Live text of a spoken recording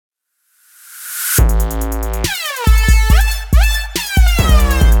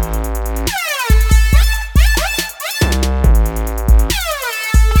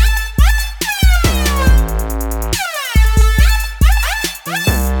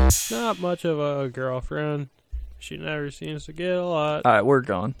Not much of a girlfriend. She never seems to get a lot. All right, we're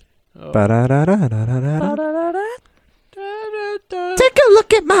going. Oh. Take a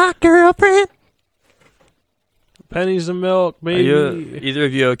look at my girlfriend. Pennies of milk, Are baby. either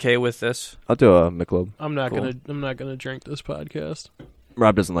of you okay with this? I'll do a Michelob. I'm not Cool. gonna drink this podcast.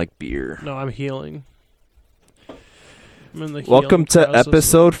 Rob doesn't like beer. No, I'm healing. I'm in the Welcome to healing process.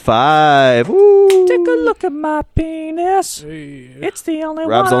 episode 5. Woo. Take a look at my penis. Hey. It's the only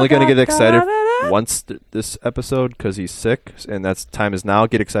Rob's one. only going to get excited Da-da-da-da. once this episode because he's sick, and that's time is now.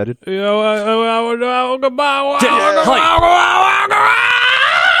 Get excited. Let's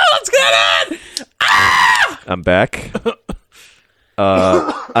get it! I'm back.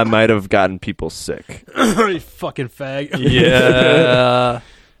 I might have gotten people sick. You fucking fag. Yeah.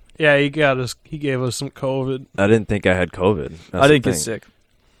 Yeah, he gave us some COVID. I didn't think I had COVID. That's I the didn't get thing. sick.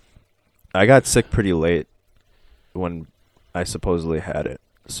 I got sick pretty late when I supposedly had it.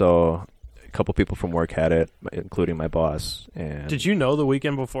 So a couple people from work had it, including my boss. And Did you know the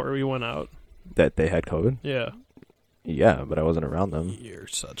weekend before we went out? that they had COVID? Yeah. Yeah, but I wasn't around them. You're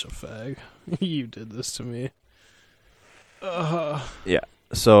such a fag. You did this to me. Yeah.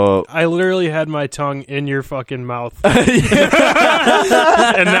 So I literally had my tongue in your fucking mouth. And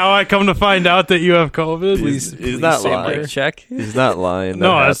now I come to find out that you have COVID? He's Please not say lying. mic check. he's not lying.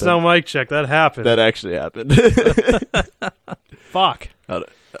 No, That that's not happened. mic check. That happened. That actually happened. Fuck.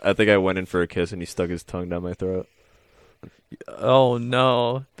 I think I went in for a kiss and he stuck his tongue down my throat. Oh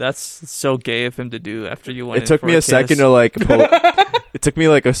no, that's so gay of him to do after you went. It in took for me a kiss. second to like pull. It took me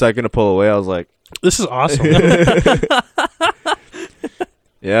like a second to pull away. I was like, This is awesome.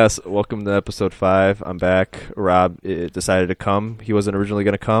 yes, welcome to episode 5. I'm back. Rob decided to come. He wasn't originally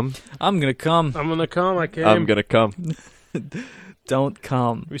going to come. I'm gonna come. I'm gonna come. I came. I'm going to come. Don't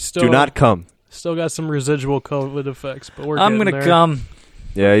come. We still Do not come. Still got some residual COVID effects, but we're I'm getting gonna there. come.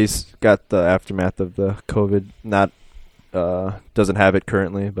 Yeah, he's got the aftermath of the COVID. Not doesn't have it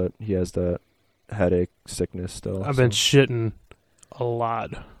currently, but he has the headache, sickness still. I've been shitting a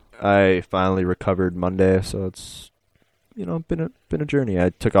lot. I finally recovered Monday, so it's been a journey.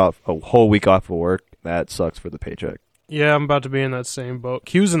 I took off a whole week off of work. That sucks for the paycheck. Yeah, I'm about to be in that same boat.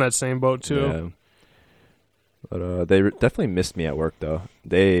 Q's in that same boat too. Yeah. But they definitely missed me at work though.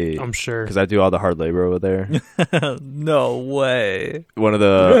 I'm sure. Because I do all the hard labor over there. No way. one of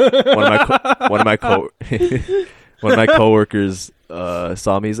my coworkers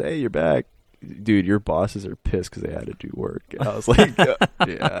saw me. He's like, "Hey, you're back, dude. Your bosses are pissed because they had to do work." And I was like, "Yeah,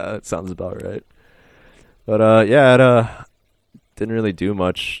 that sounds about right." But yeah, didn't really do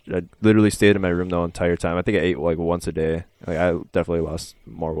much. I literally stayed in my room the entire time. I think I ate like once a day. Like I definitely lost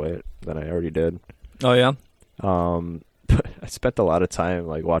more weight than I already did. Oh yeah. But I spent a lot of time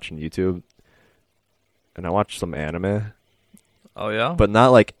like watching YouTube, and I watched some anime, Oh yeah. but not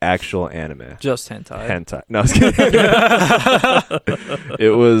like actual anime. Just hentai. Hentai. No, I was kidding.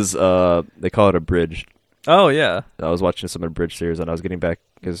 It was they call it abridged. Oh yeah. I was watching some abridged series, and I was getting back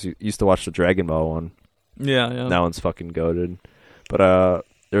because you used to watch the Dragon Ball one. Yeah. Yeah. That one's fucking goated. But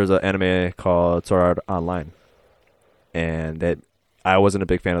there was an anime called Sword Art Online, and I wasn't a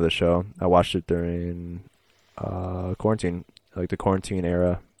big fan of the show. I watched it during quarantine, like the quarantine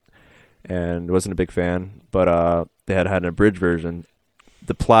era, and wasn't a big fan. But they had an abridged version.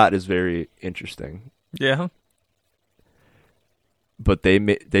 The plot is very interesting, Yeah. but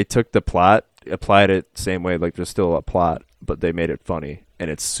they took the plot, applied it same way, like there's still a plot, but they made it funny, and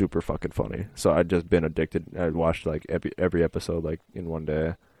it's super fucking funny. So I've just been addicted. I watched like every episode like in one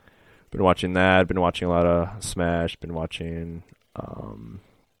day. Been watching that. Been watching a lot of Smash. Been watching a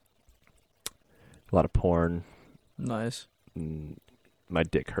lot of porn. Nice. My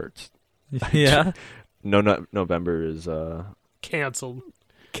dick hurts. Yeah. November is Canceled.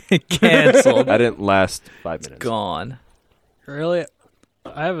 Canceled. I didn't last 5 minutes. Gone. Really?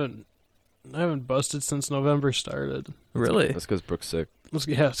 I haven't busted since November started. Really? That's because Brooke's sick.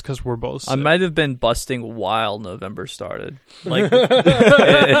 Yeah, it's because we're both sick. I might have been busting while November started. Like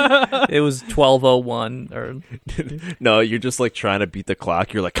it was 12:01 or No, you're just like trying to beat the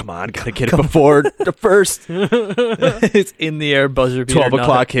clock. You're like, come on, gotta get it before the first. it's in the air buzzer beater. 12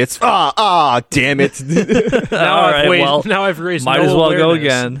 o'clock hits. Damn it. now All I've right, waited, well, now I've raised might no as well go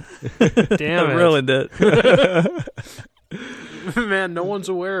awareness. again. Damn I it. ruined it. Man, no one's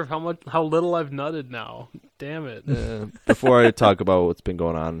aware of how little I've nutted now. Damn it. Before I talk about what's been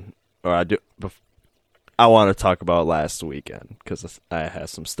going on, or I want to talk about last weekend because I have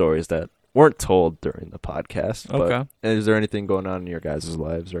some stories that weren't told during the podcast. But Okay. is there anything going on in your guys'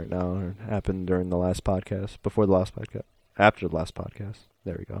 lives right now, or happened during the last podcast, before the last podcast, after the last podcast?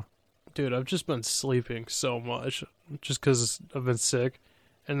 There we go. Dude, I've just been sleeping so much just because I've been sick.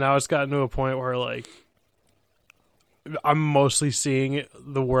 and now it's gotten to a point where like I'm mostly seeing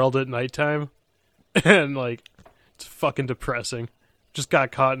the world at nighttime, and like it's fucking depressing. Just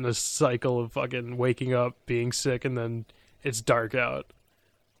got caught in a cycle of fucking waking up, being sick, and then it's dark out,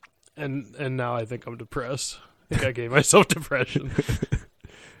 and now I think I'm depressed. I think I gave myself depression.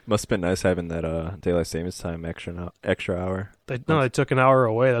 Must have been nice having that daylight savings time extra hour. They took an hour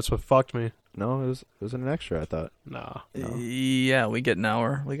away. That's what fucked me. No, it was an extra. I thought. Nah. No. Yeah, we get an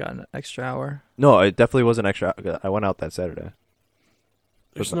hour. We got an extra hour. No, it definitely was an extra. I went out that Saturday.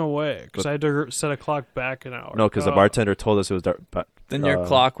 There's no way, because I had to set a clock back an hour. No, because the bartender told us it was dark. But Then your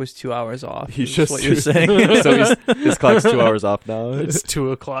clock was 2 hours off. He's is just what you're saying. So his clock's 2 hours off now. It's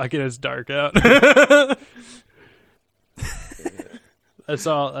 2:00 and it's dark out. That's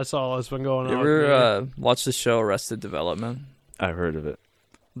all that's been going You on. ever watch the show Arrested Development? I've heard of it.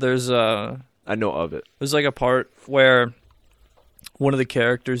 There's I know of it. There's like a part where one of the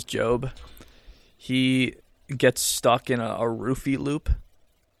characters, Job, he gets stuck in a roofie loop.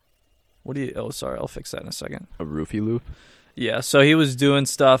 Oh, sorry, I'll fix that in a second. A roofie loop? Yeah, so he was doing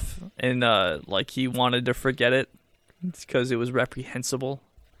stuff and like he wanted to forget it because it was reprehensible.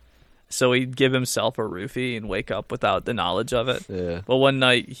 So he'd give himself a roofie and wake up without the knowledge of it. Yeah. But one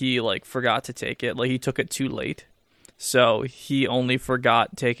night he like forgot to take it. Like he took it too late. So he only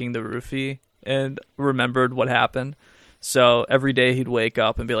forgot taking the roofie and remembered what happened. So every day he'd wake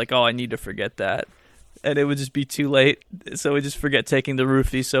up and be like, "Oh, I need to forget that." And it would just be too late. So he'd just forget taking the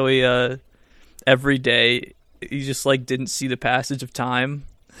roofie. So he every day he just like didn't see the passage of time.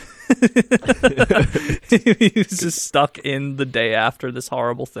 He was just stuck in the day after this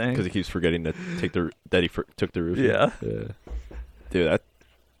horrible thing Because he keeps forgetting to take took the roofie. Yeah. Dude, that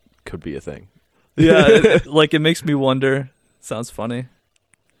could be a thing. Yeah, it makes me wonder. Sounds funny.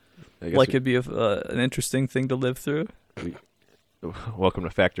 I guess Like it'd be an interesting thing to live through. welcome to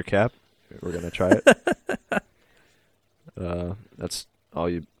Factor Cap. We're gonna try it. That's all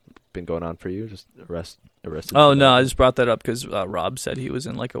you've been going on for you. Just arrested. Oh no, I just brought that up because Rob said he was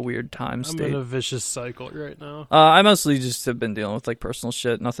in like a weird time I'm state. in a vicious cycle right now. I mostly just have been dealing with like personal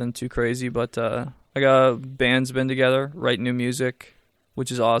shit, nothing too crazy. But I got bands been together, write new music,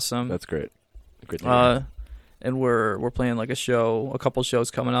 which is awesome. That's great. Great to hear. And we're playing like a couple shows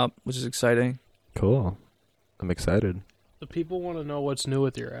coming up, which is exciting. Cool. I'm excited. The people want to know what's new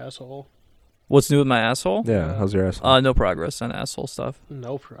with your asshole. What's new with my asshole? Yeah. How's your asshole? No progress on asshole stuff.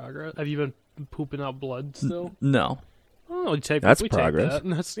 No progress. Have you been pooping out blood still? No. Oh, That's we progress. Take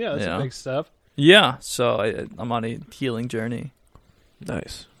that. That's Yeah. a big step. Yeah, so I'm on a healing journey.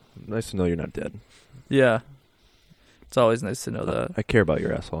 Nice. Nice to know you're not dead. Yeah. It's always nice to know that. I care about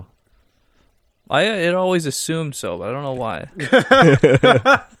your asshole. I had always assumed so, but I don't know why.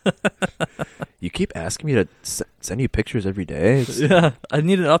 You keep asking me to send you pictures every day. Yeah, I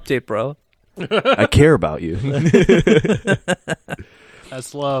need an update, bro. I care about you.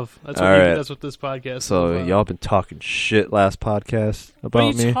 That's love. That's All what right. that's what this podcast So is about. y'all been talking shit last podcast What about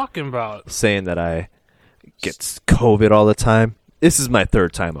are you me, talking about? saying that I get COVID all the time. This is my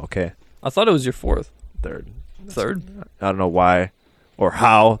third time. Okay, I thought it was your fourth. third. Third? I don't know why or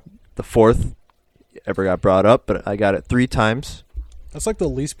how the fourth ever got brought up, but I got it 3 times. That's like the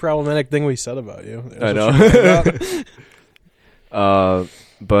least problematic thing we said about you. I know.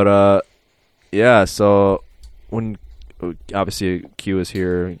 Yeah. So when obviously Q is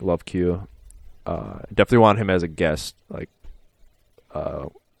here, love Q. Definitely want him as a guest, like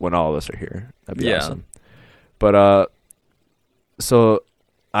when all of us are here. That'd be awesome. But so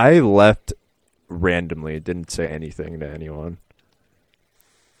I left randomly. Didn't say anything to anyone.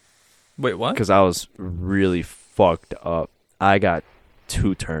 Wait, what? Because I was really fucked up. I got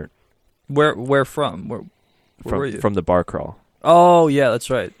 2 turned. Where from? Where were you? From the bar crawl. Oh, yeah,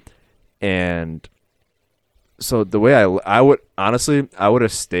 that's right. And so the way I would honestly, I would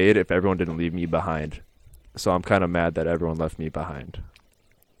have stayed if everyone didn't leave me behind. So I'm kind of mad that everyone left me behind.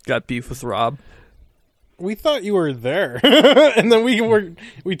 Got beef with Rob. We thought you were there, and then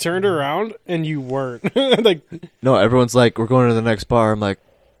we turned around and you weren't. Like, No, everyone's like, we're going to the next bar. I'm like,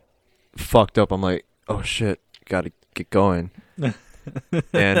 fucked up. I'm like, oh shit, gotta get going.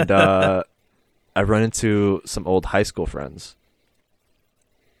 And I run into some old high school friends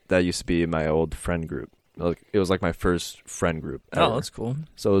that used to be in my old friend group. It was like my first friend group ever. Oh, that's cool.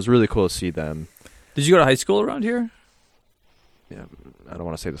 So it was really cool to see them. Did you go to high school around here? Yeah, I don't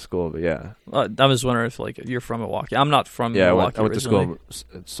want to say the school, but yeah. I was wondering if like you're from Milwaukee. I'm not from Yeah, Milwaukee I went to originally.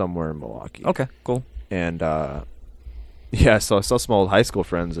 school somewhere in Milwaukee. Okay, cool. And yeah, so I saw some old high school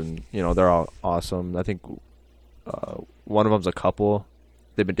friends, and they're all awesome. I think one of them's a couple.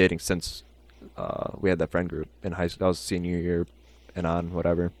 They've been dating since we had that friend group in high school. That was senior year and on,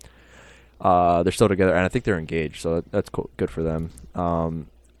 whatever. They're still together, and I think they're engaged, so that's cool. Good for them.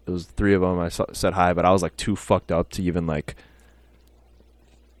 It was 3 of them. I said hi, but I was like too fucked up to even like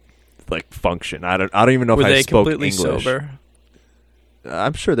function. I don't even know Were if they I spoke completely English. sober?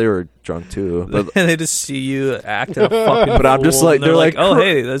 I'm sure they were drunk too. But And they just see you acting a fucking But I'm just fool, like- and they're like, oh,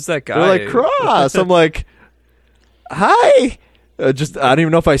 hey, that's that guy. they're like, cross. I'm like, hi. I don't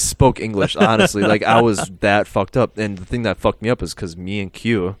even know if I spoke English, honestly. Like, I was that fucked up. And the thing that fucked me up is because me and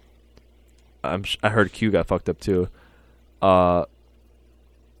Q, I heard Q got fucked up too.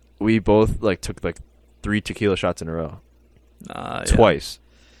 We both like took like 3 tequila shots in a row. Yeah. Twice.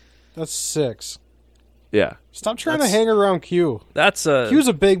 That's 6. Yeah. Stop trying That's- to hang around Q. That's a Q's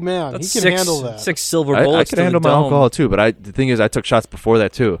a big man. He that's can six, handle that. 6 silver I bullets. can to handle the my dome. alcohol too, but the thing is, I took shots before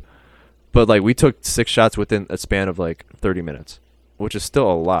that too. But like, we took 6 shots within a span of like 30 minutes, which is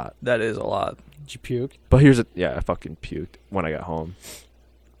still a lot. That is a lot. Did you puke? But I fucking puked when I got home.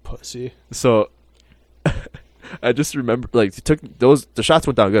 Pussy. So I just remember like the shots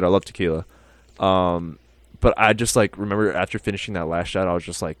went down good. I love tequila. But I just like remember after finishing that last shot, I was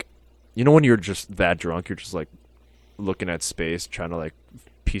just like, you know, when you're just that drunk, you're just like looking at space, trying to like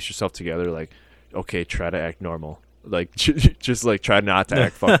piece yourself together, like, okay, try to act normal, like just like try not to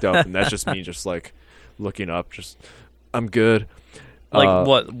act fucked up. And that's just me just like looking up, just I'm good. Like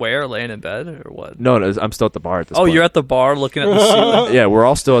what? Where? Laying in bed or what? No, I'm still at the bar at this Oh, point. you're at the bar looking at the ceiling. Yeah, we're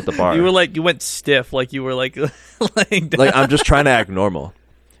all still at the bar. You were like, you went stiff, like you were like laying down. Like, I'm just trying to act normal.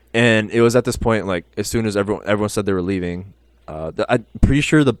 And it was at this point, like, as soon as everyone said they were leaving, I'm pretty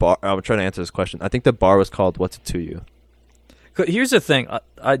sure the bar, I'm trying to answer this question. I think the bar was called What's It To You? Here's the thing.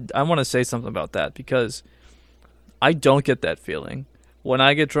 I want to say something about that because I don't get that feeling. When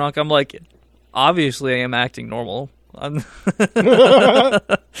I get drunk, I'm like, obviously I am acting normal. I have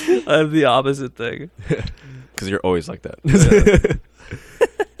the opposite thing. Because you're always like that.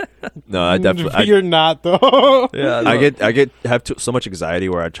 No, I definitely. You're not though. Yeah, have so much anxiety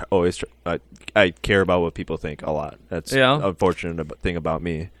where I care about what people think a lot. That's unfortunate thing about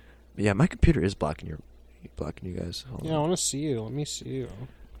me. But yeah, my computer is blocking you guys. Hold Yeah, I on. want to see you. Let me see you.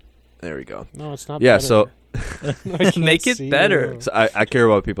 There we go. No, it's not. Yeah, better. so I can't Make it see better. you. so I care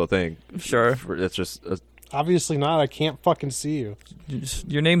about what people think. Sure. It's just Obviously not. I can't fucking see you.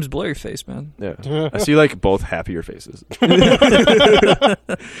 Your name's Blurry Face, man. yeah. I see like both happier faces.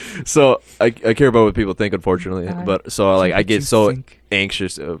 So I care about what people think, unfortunately. But so like I get so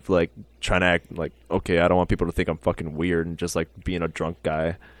anxious of like trying to act like, okay, I don't want people to think I'm fucking weird and just like being a drunk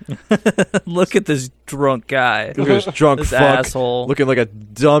guy. Look at this drunk guy. Look at this drunk This fuck asshole. looking like a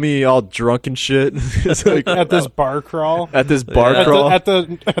dummy, all drunk and shit. It's like, At this bar crawl. at this bar Yeah. crawl. At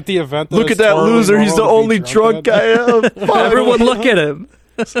the event. Look is at that totally loser. He's the normal to be only drunk at. guy. Fuck. Everyone look at him.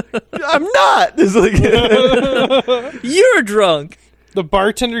 I'm not. It's like You're drunk. The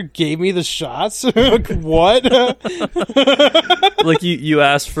bartender gave me the shots. Like, what? Like you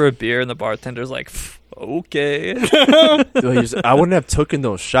asked for a beer and the bartender's like, okay. I wouldn't have taken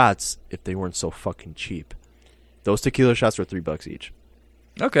those shots if they weren't so fucking cheap. Those tequila shots were $3 each,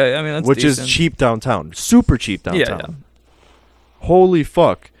 Okay, I mean that's which decent. is cheap downtown, super cheap downtown. Yeah. Holy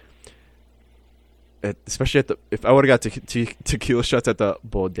fuck! Especially if I would have got tequila shots at the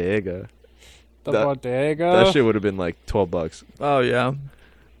bodega, The That- bodega. that shit would have been like $12. Oh yeah.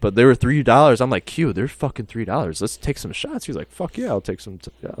 But they were $3. I'm like, Q, they're fucking $3. Let's take some shots. He's like, fuck yeah, I'll take some.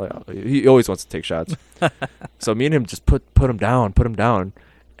 He always wants to take shots. So me and him just put him down. And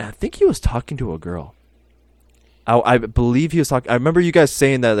I think he was talking to a girl. I believe he was talking. I remember you guys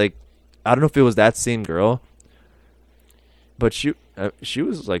saying that, like, I don't know if it was that same girl, but she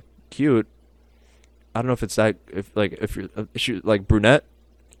was like cute. I don't know if it's that if you're she like brunette,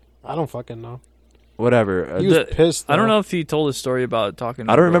 I don't fucking know. whatever. He was pissed. I don't though. know if he told a story about talking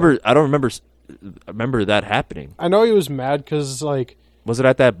to I don't a girl. remember that happening. I know he was mad because, like, Was it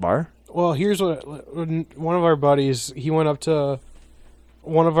at that bar? well, here's what one of our buddies, he went up to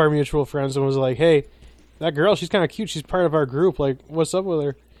one of our mutual friends and was like, "Hey, that girl, she's kind of cute. She's part of our group. Like, what's up with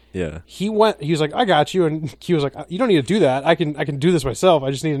her?" Yeah. He was like, "I got you," and he was like, "You don't need to do that. I can do this myself.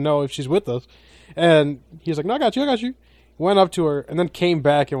 I just need to know if she's with us." And he was like, "No, I got you." Went up to her and then came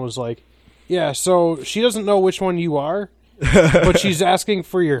back and was like, "Yeah, so she doesn't know which one you are, but she's asking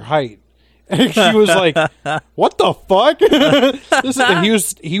for your height." And she was like, "What the fuck?" And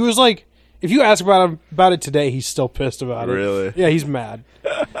he was like, if you ask about it today, he's still pissed about it. Really? Yeah, he's mad.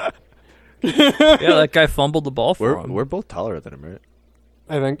 Yeah, that guy fumbled the ball for him. We're both taller than him, right?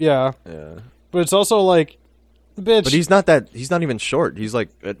 I think, yeah. Yeah. But it's also like, bitch. But he's not even short. He's like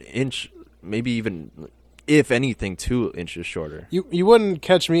an inch, maybe even if anything, 2 inches shorter. You wouldn't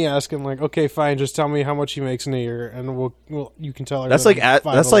catch me asking like, okay, fine, just tell me how much he makes in a year, and we'll you can tell her. That's that like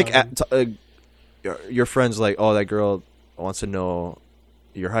I'm that's like 5'11". your friend's like, oh, that girl wants to know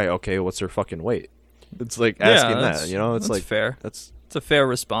your height. Okay, what's her fucking weight? It's like asking that, you know. It's that's like fair. It's a fair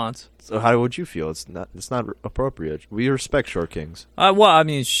response. So how would you feel? It's not appropriate. We respect short kings. Well, I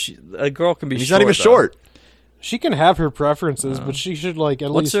mean, a girl can be. He's short, not even though. short. She can have her preferences, but she should like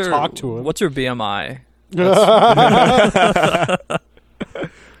at least talk to him. What's her BMI?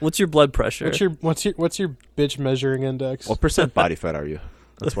 What's your blood pressure? What's your bitch measuring index? What percent body fat are you?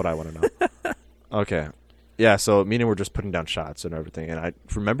 That's what I want to know. Okay, yeah. So me and him were just putting down shots and everything, and I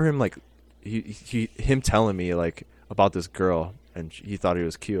remember him like him telling me like about this girl, and he thought he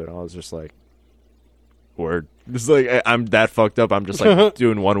was cute, and I was just like, word. It's like I'm that fucked up. I'm just like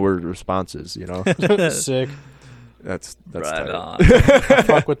doing 1-word responses, you know. Sick. That's right tight. on. I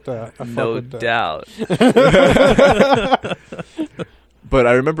fuck with that. No doubt. But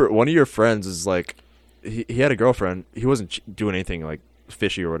I remember one of your friends is like, he had a girlfriend. He wasn't doing anything like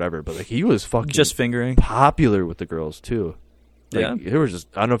fishy or whatever, but like he was fucking Just fingering. popular with the girls too. Like, Yeah. They were just,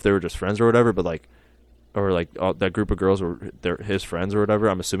 I don't know if they were just friends or whatever, but like, or like that group of girls were his friends or whatever.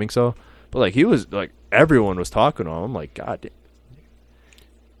 I'm assuming so. But like he was like, everyone was talking to him. I'm like, God damn.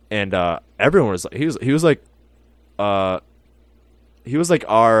 And everyone was like, he was like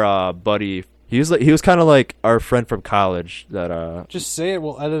our buddy. He was kind of like our friend from college that Just say it.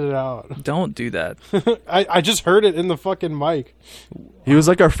 We'll edit it out. Don't do that. I just heard it in the fucking mic. he was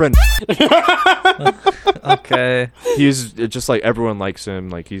like our friend. Okay. He's just like everyone likes him.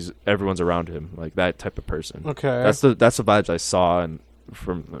 Like everyone's around him. Like that type of person. Okay. That's the vibes I saw and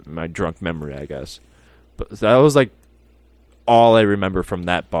from my drunk memory, I guess. But that was like all I remember from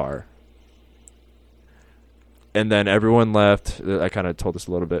that bar. And then everyone left. I kind of told this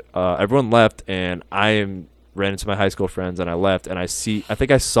a little bit. Everyone left, and ran into my high school friends, and I left. And I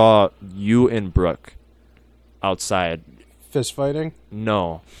think I saw you and Brooke outside. Fist fighting?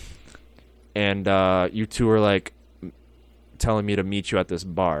 No. And you two were like telling me to meet you at this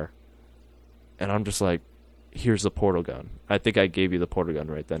bar. And I'm just like, here's the portal gun. I think I gave you the portal gun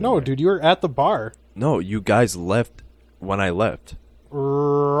right then. No, dude, you were at the bar. No, you guys left when I left.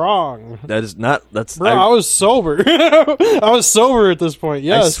 Wrong. That is not. That's. Bro, I was sober. I was sober at this point.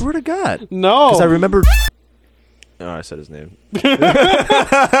 Yes. I swear to God. No. Because I remember. Oh, I said his name.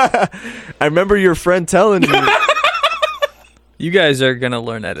 I remember your friend telling me. You guys are gonna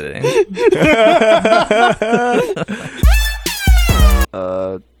learn editing.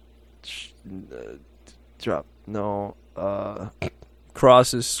 Drop. No.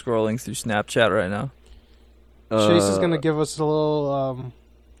 Cross is scrolling through Snapchat right now. Chase is gonna give us a little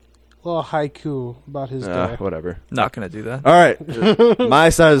haiku about his day. Whatever. Not gonna do that. All right. My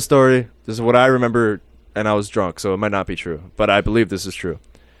side of the story. This is what I remember, and I was drunk, so it might not be true, but I believe this is true.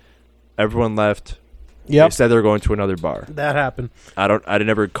 Everyone left. Yep. They said they were going to another bar. That happened. I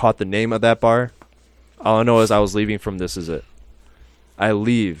never caught the name of that bar. All I know is I was leaving from This Is It. I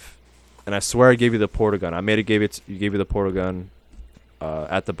leave, and I swear I gave you the portal gun. You gave you the portal gun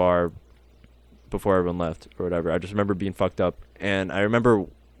at the bar before everyone left or whatever. I just remember being fucked up, and I remember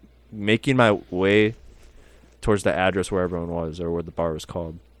making my way towards the address where everyone was or where the bar was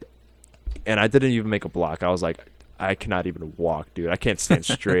called. And I didn't even make a block. I was like, I cannot even walk, dude. I can't stand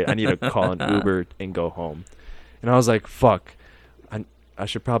straight. I need to call an Uber and go home. And I was like, fuck. I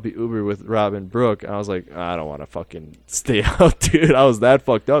should probably Uber with Rob and Brooke. And I was like, I don't want to fucking stay out, dude. I was that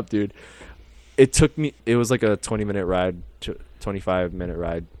fucked up, dude. It was like a 20-minute ride, 25-minute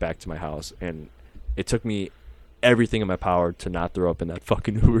ride back to my house. And it took me everything in my power to not throw up in that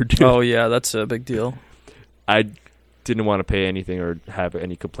fucking Uber, dude. Oh yeah, that's a big deal. I didn't want to pay anything or have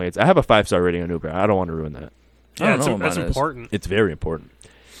any complaints. I have a 5-star rating on Uber. I don't want to ruin that. Yeah, I don't know what that's mine is. important. It's very important.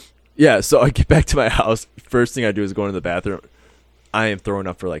 Yeah, so I get back to my house. First thing I do is go into the bathroom. I am throwing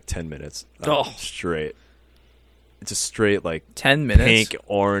up for like 10 minutes. Straight. It's a straight like 10 minutes. pink,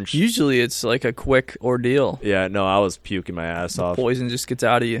 orange. Usually it's like a quick ordeal. Yeah, no, I was puking my ass off. Poison just gets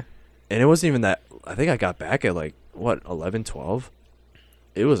out of you. And it wasn't even that. I think I got back at like, 11, 12?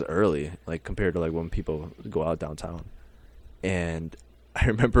 It was early, like compared to like when people go out downtown. And I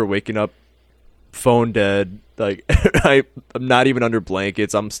remember waking up, phone dead. Like I'm not even under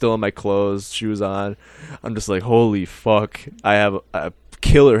blankets. I'm still in my clothes, shoes on. I'm just like, holy fuck! I have a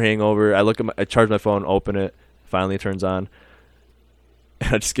killer hangover. I charge my phone, open it. Finally, it turns on.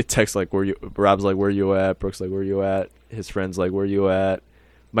 And I just get texts like, Rob's like, where you at? Brooke's like, where you at? His friends like, where you at?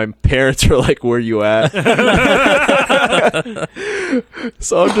 My parents are like, where you at?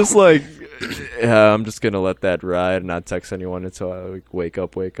 So I'm just like, Yeah, I'm just gonna let that ride and not text anyone until I like, wake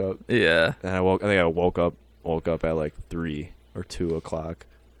up. Yeah. And I think I woke up at like 3 or 2 o'clock,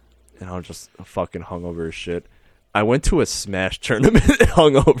 and I was just fucking hungover as shit. I went to a Smash tournament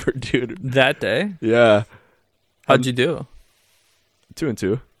hungover, dude. That day? Yeah. How'd you do? 2 and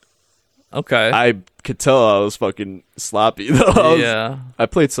 2. Okay. I could tell I was fucking sloppy though. Yeah. I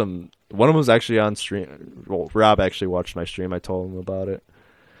played some. One of them was actually on stream. Well, Rob actually watched my stream. I told him about it,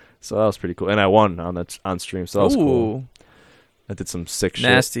 so that was pretty cool. And I won on stream, so that was cool. I did some sick shit.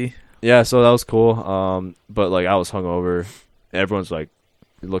 Nasty. Yeah, so that was cool. But like I was hungover. Everyone's like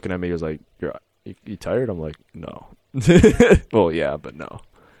looking at me. Was like, "You tired?" I'm like, "No." Well, yeah, but no.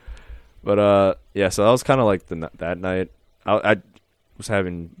 But yeah. So that was kind of like that night. I was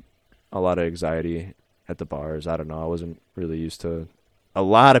having a lot of anxiety at the bars. I don't know. I wasn't really used to. A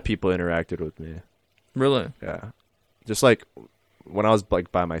lot of people interacted with me. Really? Yeah, just like when I was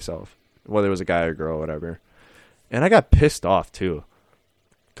like by myself, whether it was a guy or girl, whatever. And I got pissed off too,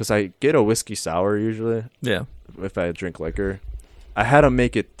 because I get a whiskey sour usually. Yeah. If I drink liquor, I had to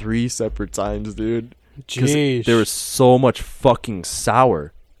make it 3 separate times, dude. Jeez. There was so much fucking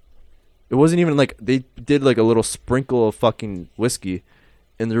sour. It wasn't even like they did like a little sprinkle of fucking whiskey,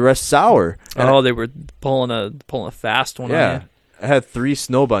 and the rest sour. And they were pulling a fast one. yeah. On you. I had 3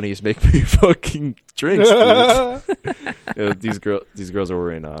 snow bunnies make me fucking drinks, dude. These girls are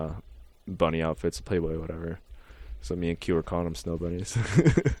wearing bunny outfits, Playboy, whatever. So me and Q were calling them snow bunnies.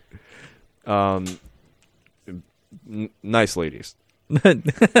 Nice ladies.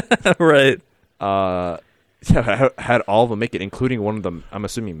 Right. Yeah, I had all of them make it, including one of them. I'm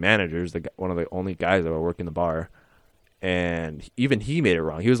assuming managers, one of the only guys that were working the bar, and even he made it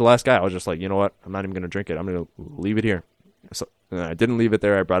wrong. He was the last guy. I was just like, you know what? I'm not even gonna drink it. I'm gonna leave it here. So, and I didn't leave it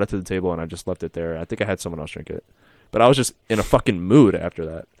there. I brought it to the table and I just left it there. I think I had someone else drink it, but I was just in a fucking mood after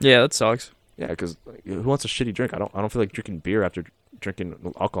that. Yeah, that sucks. Yeah, because who wants a shitty drink? I don't feel like drinking beer after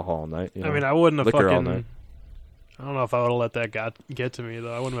drinking alcohol all night. You know? I mean, I wouldn't have Liquor all fucking. night. I don't know if I would have let that get to me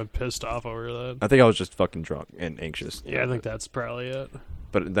though. I wouldn't have been pissed off over that. I think I was just fucking drunk and anxious. Yeah, I think that's probably it.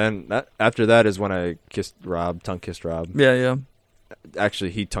 But then after that is when I tongue kissed Rob. Yeah, yeah.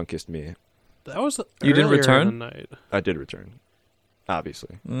 Actually, he tongue kissed me. That was You didn't earlier return? in the night. I did return,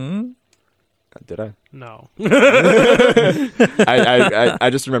 obviously. Mm-hmm. Did I? No. I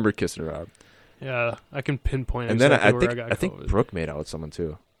just remember kissing Rob. Yeah, I can pinpoint. And then exactly where I think COVID. Brooke made out with someone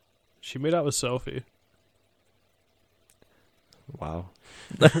too. She made out with Sophie. Wow.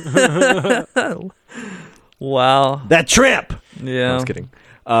 Wow. That tramp. Yeah. I was kidding.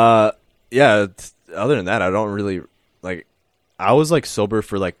 Yeah. Other than that, I don't really like. I was like sober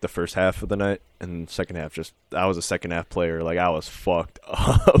for like the first half of the night, and second half I was a second half player. Like I was fucked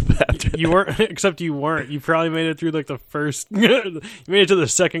up after. You weren't, except you weren't. You probably made it through like the first. You made it to the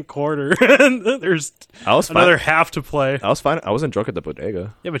second quarter. And there's another half to play. I was fine. I wasn't drunk at the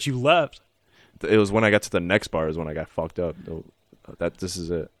bodega. Yeah, but you left. It was when I got to the next bar is when I got fucked up. This is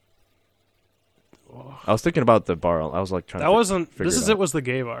it. I was thinking about the bar. I was like trying. That wasn't. Figure This is out. it. Was the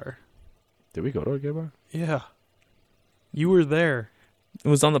gay bar? Did we go to a gay bar? Yeah. You were there. It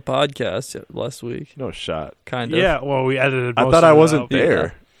was on the podcast last week. No shot. Kind of. Yeah. Well, we edited. I Most thought of I it wasn't out. there.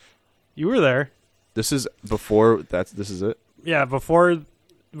 Yeah. You were there. This is before. This is it. Yeah. Before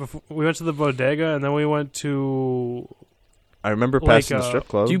we went to the bodega, and then we went to. I remember passing the strip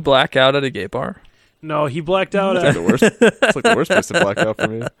club. Do you black out at a gay bar? No, he blacked out. It's like the worst. It's like the worst place to black out for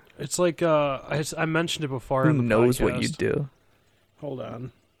me. It's like I mentioned it before. Who on the knows podcast. what you do? Hold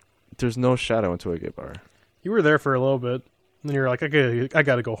on. There's no shot I went to a gay bar. You were there for a little bit, and then you're like, I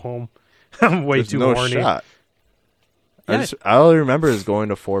gotta go home. I'm way There's too no horny. shot. Yeah. All I remember is going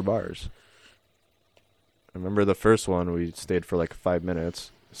to 4 bars. I remember the first one we stayed for like 5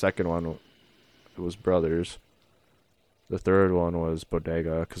 minutes. The second one, it was Brothers. The third one was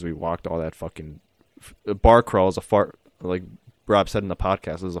Bodega because we walked all that fucking bar crawl is a far, like Rob said in the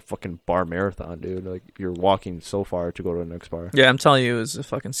podcast, it was a fucking bar marathon, dude. Like you're walking so far to go to the next bar. Yeah, I'm telling you, it was a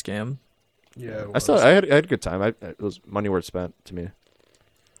fucking scam. Yeah, I had a good time. It was money worth spent to me.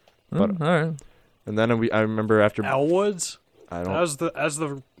 But all right. And then I remember after Elwoods. I don't. As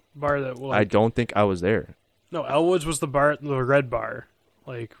the bar that. Like, I don't think I was there. No, Elwoods was the red bar.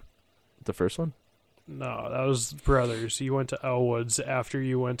 Like The first one. no, that was Brothers. You went to Elwoods after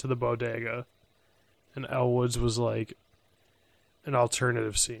you went to the bodega, and Elwoods was like an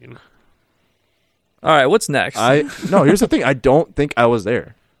alternative scene. All right, what's next? No, here's the thing. I don't think I was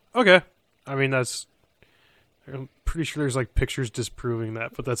there. Okay, I mean that's. I'm pretty sure there's like pictures disproving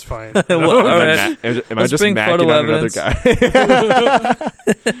that, but that's fine. Well, all right. Am I Let's just bring macking photo on another evidence.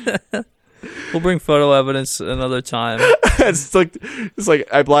 guy? We'll bring photo evidence another time. It's like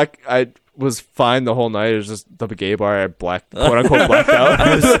I was fine the whole night. It was just the gay bar. I quote unquote blacked out.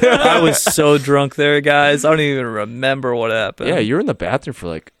 I was so drunk there, guys. I don't even remember what happened. Yeah, you were in the bathroom for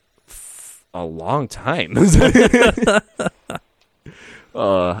like a long time.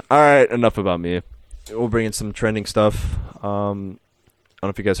 All right, enough about me. We'll bring in some trending stuff. I don't know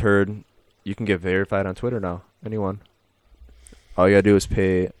if you guys heard. You can get verified on Twitter now. Anyone. All you gotta do is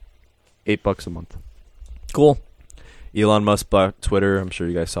pay $8 a month. Cool. Elon Musk bought Twitter. I'm sure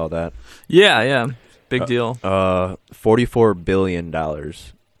you guys saw that. Yeah. Big deal. $44 billion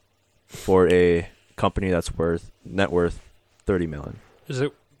for a company that's net worth $30 million. Is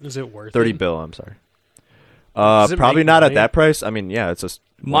it worth 30 it? bill, I'm sorry. Does it Probably make not money? at that price. I mean, yeah, it's just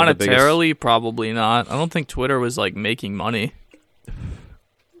Monetarily, probably not. I don't think Twitter was like making money.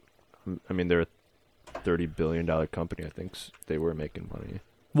 I mean, they're a $30 billion company. I think they were making money.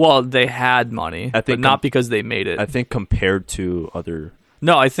 Well, they had money, I think but not because they made it. I think compared to other...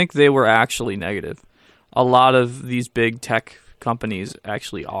 No, I think they were actually negative. A lot of these big tech companies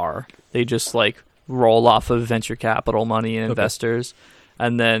actually are. They just like roll off of venture capital money and investors,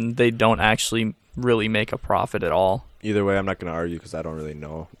 and then they don't actually really make a profit at all. Either way, I'm not going to argue because I don't really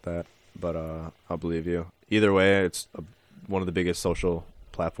know that, but I'll believe you. Either way, it's one of the biggest social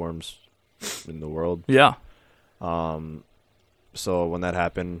platforms in the world. Yeah. So when that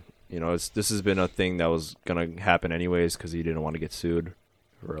happened, this has been a thing that was going to happen anyways because he didn't want to get sued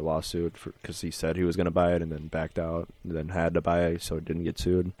for a lawsuit because he said he was going to buy it and then backed out and then had to buy it so it didn't get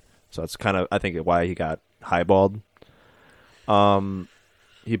sued. So that's kind of, I think, why he got highballed.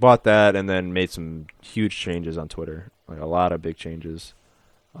 He bought that and then made some huge changes on Twitter, like a lot of big changes.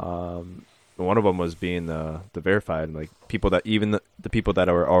 One of them was being the verified, like people that even the people that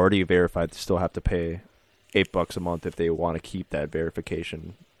are already verified still have to pay $8 a month if they want to keep that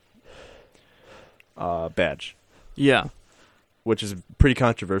verification badge. Yeah, which is pretty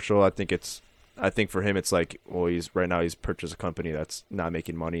controversial. I think for him it's like, well, he's purchased a company that's not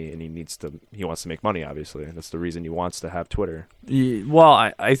making money and he wants to make money. Obviously, that's the reason he wants to have Twitter.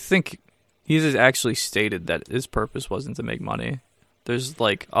 Well, I think he's actually stated that his purpose wasn't to make money. There's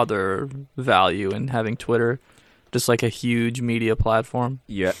like other value in having Twitter, just like a huge media platform.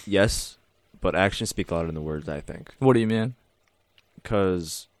 Yeah. Yes. But actions speak louder than the words, I think. What do you mean?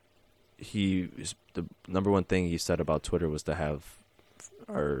 Because the number one thing he said about Twitter was to have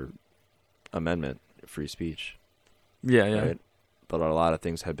our amendment, free speech. Yeah. Right? But a lot of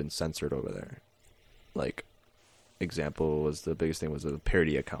things have been censored over there. Like, example was the biggest thing was the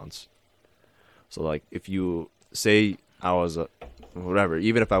parody accounts. So, like, if you say I was whatever,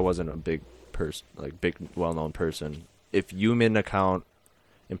 even if I wasn't a big person, like big, well-known person, if you made an account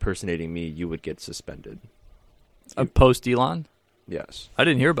impersonating me, you would get suspended. Post Elon? Yes. I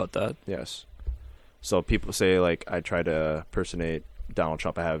didn't hear about that. Yes. So people say, like, I try to impersonate Donald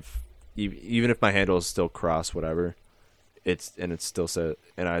Trump. I have, even if my handle is still cross, whatever, it's still said,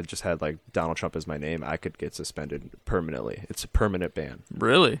 and I just had like Donald Trump as my name, I could get suspended permanently. It's a permanent ban.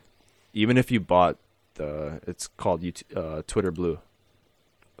 Really? Even if you bought it's called Twitter Blue,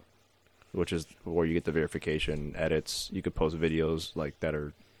 which is where you get the verification edits. You could post videos like that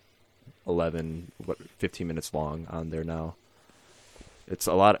are 15 minutes long on there now. It's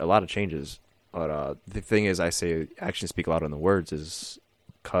a lot of changes. But the thing is, I say actions speak louder than the words is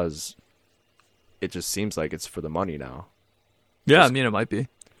because it just seems like it's for the money now. Yeah, I mean, it might be.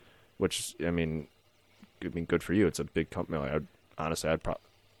 Which, I mean, good for you. It's a big company. Like,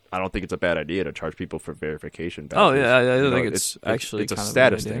 I don't think it's a bad idea to charge people for verification badges. Oh yeah, I think it's actually it's a kind of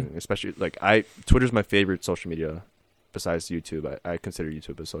status a good idea. thing, especially like Twitter's my favorite social media besides YouTube. I consider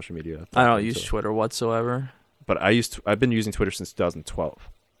YouTube a social media. I don't use Twitter whatsoever. But I've been using Twitter since 2012.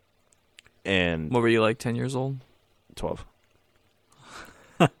 And what were you, like 10 years old? 12.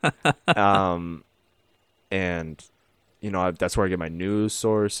 And that's where I get my news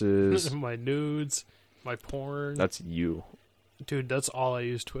sources, my nudes, my porn. That's you. Dude, that's all I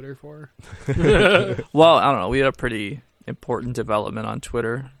use Twitter for. Well, I don't know. We had a pretty important development on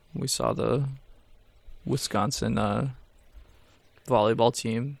Twitter. We saw the Wisconsin volleyball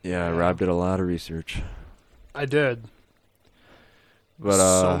team. Yeah, Rob did a lot of research. I did. But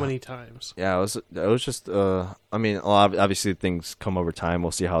so many times. Yeah, it was just I mean, obviously things come over time.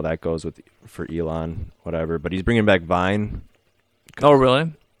 We'll see how that goes for Elon, whatever. But he's bringing back Vine. Oh,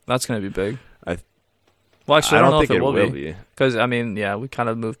 really? That's going to be big. Well, actually, I don't know think if it will be. Because, I mean, yeah, we kind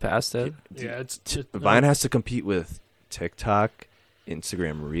of moved past it. Yeah, Vine has to compete with TikTok,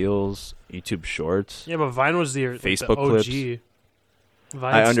 Instagram Reels, YouTube Shorts. Yeah, but Vine was the Facebook OG. clips.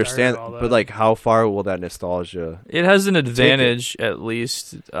 Vine I understand, but like, how far will that nostalgia? It has an advantage, at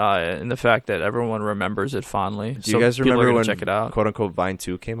least, in the fact that everyone remembers it fondly. Do you guys remember when check it out? "Quote Unquote" Vine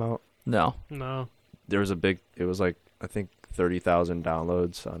 2 came out? No. No. There was it was like, I think 30,000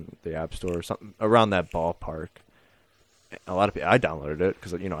 downloads on the App Store or something around that ballpark. A lot of people, I downloaded it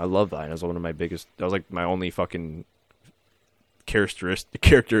because, I love Vine. It was one of my biggest, that was like my only fucking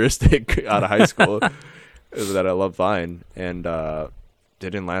characteristic out of high school is that I love Vine. And it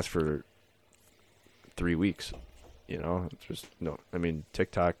didn't last for 3 weeks. It's just, no, I mean,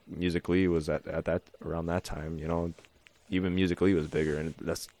 TikTok, Musical.ly was at that, around that time, even Musical.ly was bigger, and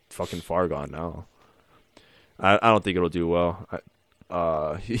that's fucking far gone now. I don't think it'll do well.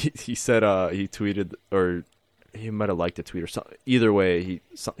 He said he tweeted, or he might have liked a tweet or something. Either way, he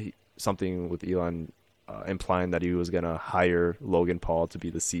something with Elon implying that he was gonna hire Logan Paul to be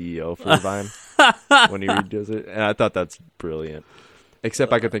the CEO for Vine when he redoes it, and I thought that's brilliant.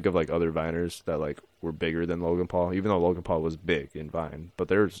 Except I could think of like other Viners that like were bigger than Logan Paul, even though Logan Paul was big in Vine. But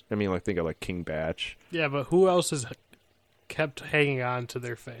think of like King Batch. Yeah, but who else has kept hanging on to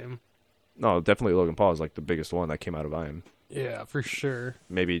their fame? No, definitely Logan Paul is like the biggest one that came out of Vine. Yeah, for sure.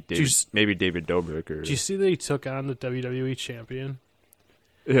 Maybe David Dobrik. Or... Did you see that he took on the WWE champion?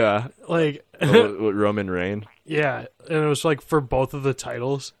 Yeah. Like Roman Reigns. Yeah, and it was like for both of the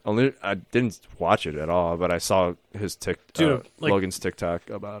titles. I didn't watch it at all, but I saw his Logan's TikTok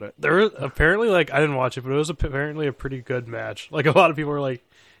about it. There was apparently I didn't watch it, but it was apparently a pretty good match. Like a lot of people were like,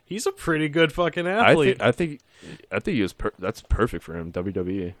 he's a pretty good fucking athlete. I think he was. That's perfect for him.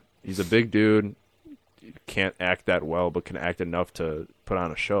 WWE. He's a big dude. Can't act that well, but can act enough to put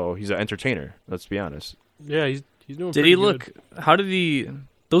on a show. He's an entertainer. Let's be honest. Yeah, he's doing. Did he look? How did he?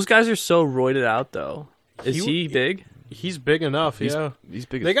 Those guys are so roided out, though. Is he big? He's big enough. He's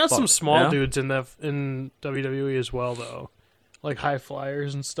big. They got fuck. some small dudes in WWE as well, though, like high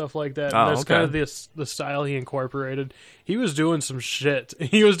flyers and stuff like that. And that's kind of the style he incorporated. He was doing some shit.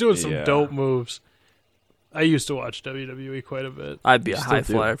 He was doing some dope moves. I used to watch WWE quite a bit. I'd be a high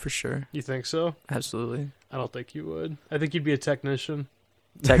flyer for sure. You think so? Absolutely. I don't think you would. I think you'd be a technician.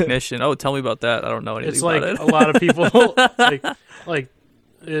 Technician. Oh, tell me about that. I don't know anything about it. It's like a lot of people like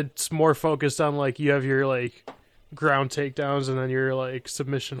it's more focused on like you have your like ground takedowns and then your like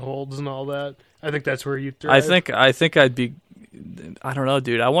submission holds and all that. I think that's where you thrive. I think I'd be. I don't know,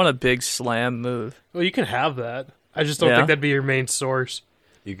 dude. I want a big slam move. Well, you can have that. I just don't think that'd be your main source.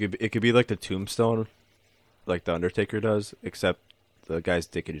 It could be like the tombstone, like the Undertaker does, except the guy's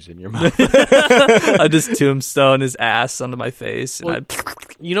dick is in your mouth. I just tombstone his ass onto my face, and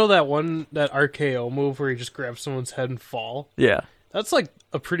you know that RKO move where you just grab someone's head and fall? Yeah, that's like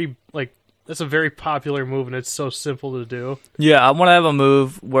that's a very popular move, and it's so simple to do. Yeah, I want to have a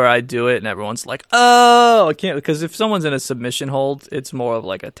move where I do it, and everyone's like, "Oh, I can't," because if someone's in a submission hold, it's more of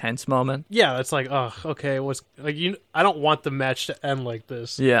like a tense moment. Yeah, it's like, oh, okay, I don't want the match to end like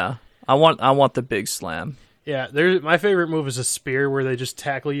this. Yeah, I want the big slam. Yeah, my favorite move is a spear where they just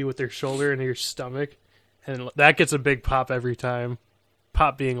tackle you with their shoulder into your stomach, and that gets a big pop every time.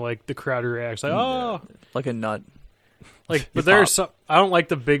 Pop being like the crowd reacts like, oh, like a nut. Like, but there's some, I don't like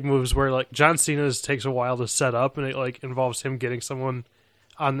the big moves where like John Cena's takes a while to set up, and it like involves him getting someone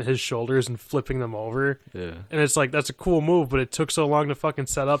on his shoulders and flipping them over. Yeah, and it's like that's a cool move, but it took so long to fucking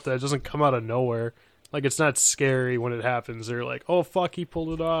set up that it doesn't come out of nowhere. Like it's not scary when it happens. They're like, oh fuck, he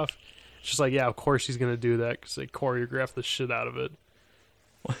pulled it off. It's just like, yeah, of course he's gonna do that because they choreographed the shit out of it.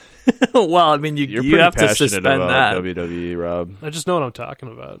 Well, I mean, you have to suspend that. WWE, Rob. I just know what I'm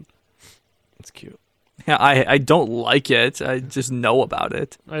talking about. It's cute. Yeah, I don't like it. I just know about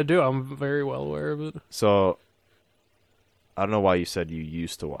it. I do. I'm very well aware of it. So, I don't know why you said you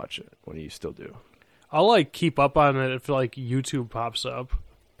used to watch it when you still do. I'll like keep up on it if like YouTube pops up,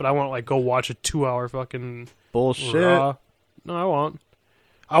 but I won't like go watch a 2-hour fucking bullshit. Raw. No, I won't.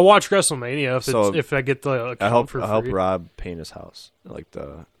 I'll watch WrestleMania if I get the account for free. I help Rob paint his house. Like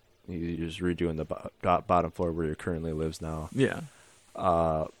he's just redoing the bottom floor where he currently lives now. Yeah.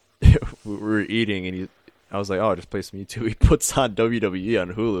 We were eating, and I was like, "Oh, just play some YouTube." He puts on WWE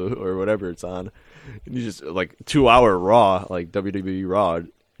on Hulu or whatever it's on, and he just like 2-hour Raw, like WWE Raw,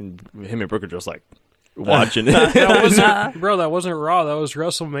 and him and Brooke are just like watching it. That wasn't Raw. That was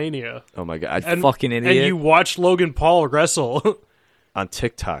WrestleMania. Oh my god, fucking idiot! And you watched Logan Paul wrestle on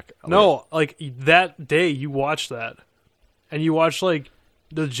TikTok. No, like that day you watched that, and you watched like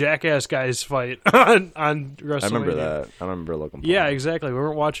the Jackass guys fight on WrestleMania. I remember that. I remember Logan Paul. Yeah, exactly. We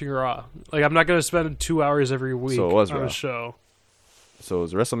weren't watching Raw. Like, I'm not going to spend 2 hours every week on a show. So it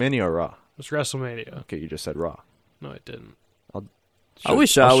was WrestleMania or Raw? It was WrestleMania. Okay, you just said Raw. No, I didn't. I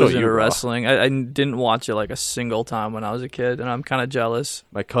wish I was into wrestling. I didn't watch it like a single time when I was a kid, and I'm kind of jealous.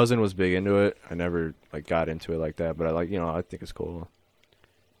 My cousin was big into it. I never like got into it like that, but I think it's cool.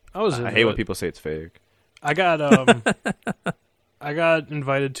 I hate when people say it's fake. I got I got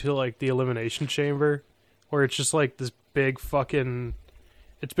invited to like the Elimination Chamber, where it's just like this big fucking.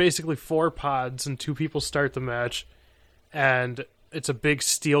 It's basically 4 pods and 2 people start the match, and it's a big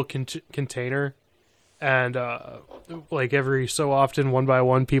steel container, and like every so often, one by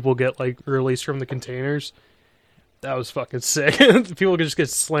one, people get like released from the containers. That was fucking sick. People just get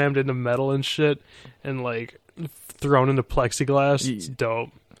slammed into metal and shit, and like thrown into plexiglass. It's dope.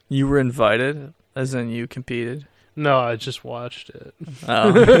 You were invited, as in you competed? No, I just watched it.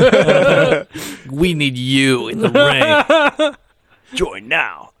 Oh. We need you in the ring. Join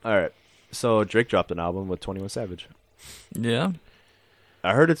now. All right. So Drake dropped an album with 21 Savage. Yeah.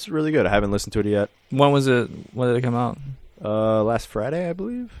 I heard it's really good. I haven't listened to it yet. When was it? When did it come out? Last Friday, I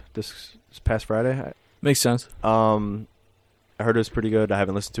believe. This past Friday. Makes sense. I heard it was pretty good. I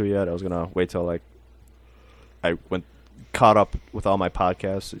haven't listened to it yet. I was gonna wait till like I caught up with all my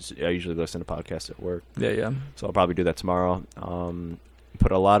podcasts. I usually listen to podcasts at work. Yeah. So I'll probably do that tomorrow.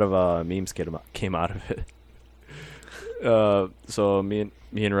 But a lot of memes came out of it. So me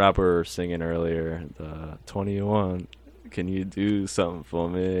and Rob were singing earlier. The 21. Can you do something for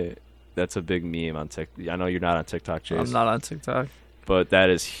me? That's a big meme on TikTok. I know you're not on TikTok, Chase. I'm not on TikTok. But that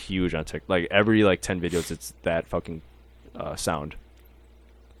is huge on TikTok. Like every 10 videos, it's that fucking sound.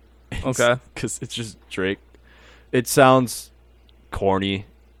 Okay. Because it's just Drake. It sounds corny,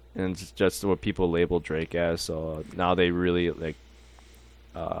 and it's just what people label Drake as. So now they really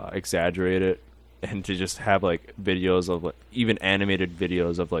exaggerate it, and to just have videos of even animated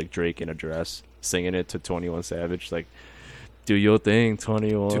videos of Drake in a dress singing it to 21 Savage, do your thing,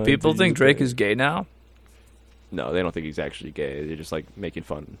 21. Do people think Drake is gay now? No, they don't think he's actually gay. They're just making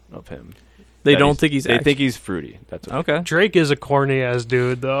fun of him. They don't think he's. They think he's fruity. That's what okay. Drake is a corny ass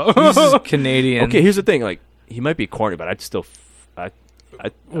dude, though. He's Canadian. Okay, here's the thing. He might be corny, but I'd still.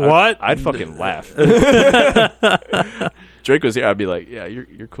 What? I'd fucking laugh. Drake was here, I'd be like, yeah,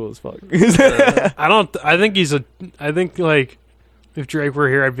 you're cool as fuck. I think if Drake were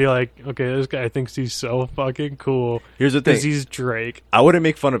here, I'd be like, okay, this guy thinks he's so fucking cool. Here's the thing. Because he's Drake. I wouldn't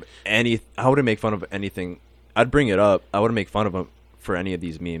make fun of anything. I'd bring it up. I wouldn't make fun of him for any of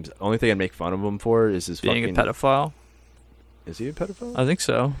these memes. The only thing I'd make fun of him for is his being fucking... a pedophile? Is he a pedophile? I think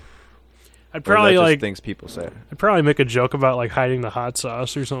so. I'd probably things people say. I'd probably make a joke about hiding the hot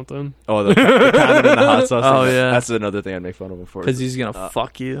sauce or something. Oh, the condom in the hot sauce. Oh, thing. yeah. That's another thing I'd make fun of him for. Because he's gonna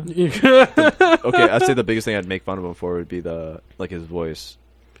fuck you. Okay, I'd say the biggest thing I'd make fun of him for would be his voice.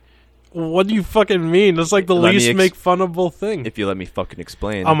 What do you fucking mean? That's the least make funnable thing. If you let me fucking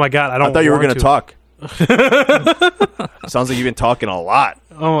explain. Oh my god, I thought you were gonna talk. Sounds like you've been talking a lot.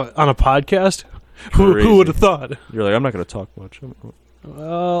 Oh, on a podcast? Who would have thought? You're like, I'm not gonna talk much.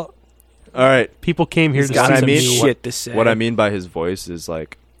 Well, all right. People came here to got some see shit to say. What I mean by his voice is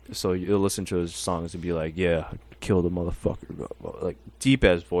so you'll listen to his songs and be like, yeah, kill the motherfucker, deep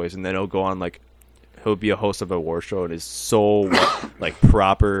ass voice, and then he'll go on he'll be a host of a war show and is so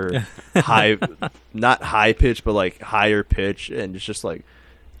proper high, not high pitch, but higher pitch, and it's just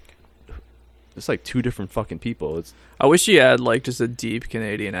it's two different fucking people. I wish he had just a deep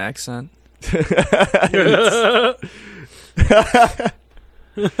Canadian accent.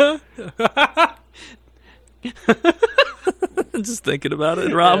 Just thinking about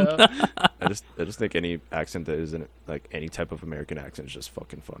it, Rob. Yeah. I just think any accent that isn't any type of American accent is just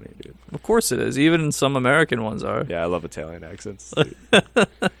fucking funny, dude. Of course it is. Even some American ones are. Yeah, I love Italian accents.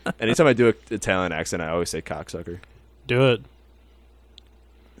 Anytime I do an Italian accent, I always say cocksucker. Do it.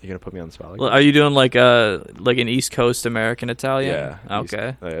 You gonna put me on the spot? Well, are you doing an East Coast American Italian? Yeah.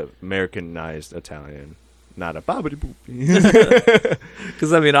 Okay. Americanized Italian, not a bobbity boop.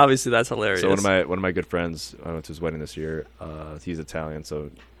 Because obviously that's hilarious. So one of my good friends, I went to his wedding this year. He's Italian,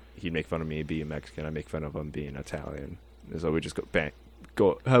 so he'd make fun of me being Mexican. I make fun of him being Italian. And so we just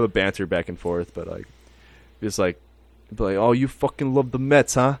go have a banter back and forth, but just be like, oh, you fucking love the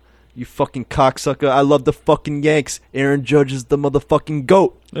Mets, huh? You fucking cocksucker. I love the fucking Yanks. Aaron Judge is the motherfucking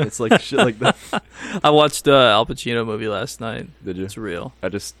GOAT. It's shit like that. I watched the Al Pacino movie last night. Did you? It's real. I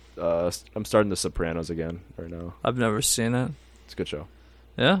just, I'm starting The Sopranos again right now. I've never seen it. It's a good show.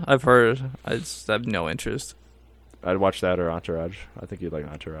 Yeah, I've heard. I just have no interest. I'd watch that or Entourage. I think you'd like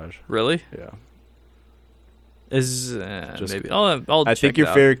Entourage. Really? Yeah. Is maybe I'll I check think your it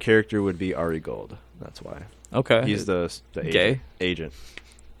out. favorite character would be Ari Gold. That's why. Okay. He's the gay agent.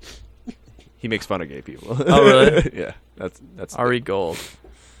 He makes fun of gay people. Oh, really? Yeah. That's Ari Gold.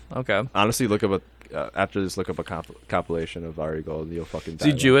 Okay. Honestly, look up after this. Look up a compilation of Ari Gold. You'll fucking. Is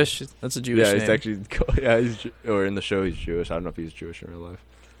he Jewish? That's a Jewish yeah, name. he's actually. Yeah, or in the show he's Jewish. I don't know if he's Jewish in real life.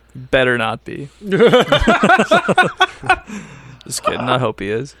 Better not be. Just kidding. I hope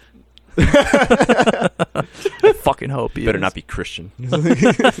he is. I fucking hope he Better is. not be Christian.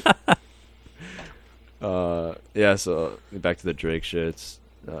 Yeah, so back to the Drake shits.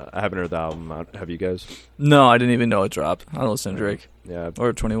 I haven't heard the album out. Have you guys? No, I didn't even know it dropped. I don't listen to Drake Yeah.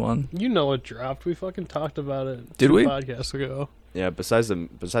 or 21. You know it dropped. We fucking talked about it. Did 2 we? podcasts ago. Yeah, besides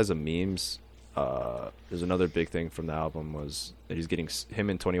the memes, there's another big thing from the album was that he's getting him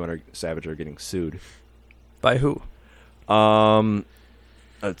and 21 Savage are getting sued. By who?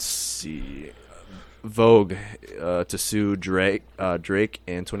 Let's see, Vogue to sue Drake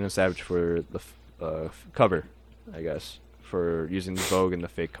and 21 Savage for the cover, I guess, for using Vogue in the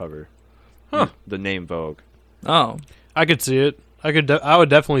fake cover. Huh. The name Vogue. Oh, I could see it. I would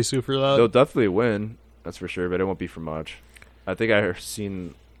definitely sue for They'll that. definitely win, that's for sure, but it won't be for much. I think I've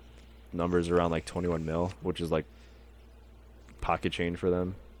seen numbers around like 21 mil, which is like pocket change for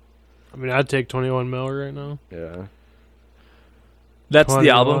them. I mean, I'd take 21 mil right now. Yeah. that's the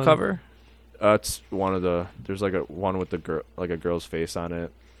album 21. cover? It's one of the. There's like one with the girl, like a girl's face on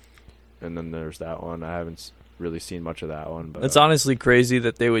it, and then there's that one. I haven't really seen much of that one, but It's honestly crazy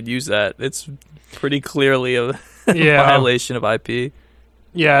that they would use that. It's pretty clearly a Yeah. violation of IP.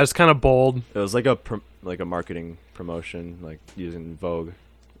 Yeah, it's kind of bold. it was like a marketing promotion, like using Vogue,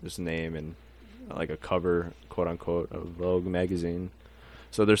 this name and like a cover, quote unquote, of Vogue magazine.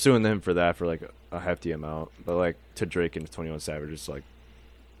 So they're suing them for that for like a hefty amount, but like to Drake and 21 Savage, it's like,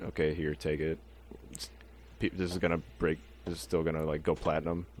 okay, here, take it. This is gonna break. This is still gonna like go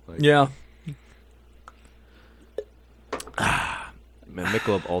platinum. Like, Yeah. man,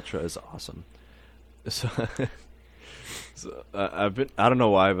 Michelob Ultra is awesome. So, I don't know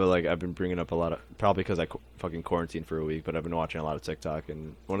why, but like I've been bringing up a lot of, probably because I fucking quarantined for a week, but I've been watching a lot of TikTok,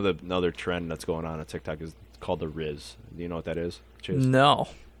 and another trend that's going on TikTok is called the Rizz. Do you know what that is? Chase? No.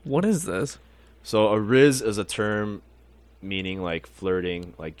 What is this? So a Rizz is a term meaning like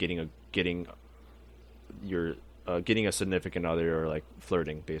flirting, like getting a significant other, or like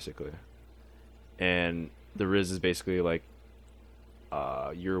flirting basically. And the Rizz is basically like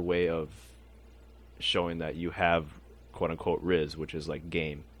your way of showing that you have quote unquote Rizz, which is like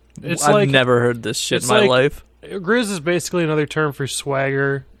game. It's I've like never heard this shit it's in my like- life. Grizz is basically another term for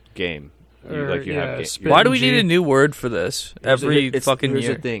swagger. Game. Or, You yeah, have game. spit- Why do we need G. a new word for this every fucking here's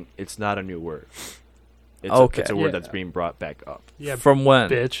year? the thing. It's not a new word. Okay. It's a word Yeah. that's being brought back up. Yeah, From when?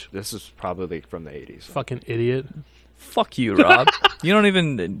 bitch. This is probably from the 80s. Fucking idiot. Fuck you, Rob. You don't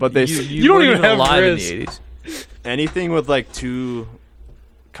even. But they- you don't weren't even have alive in Rizz. the 80s. Anything with like two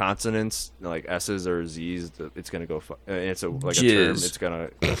consonants, like S's or Z's, it's gonna go. It's a like a term.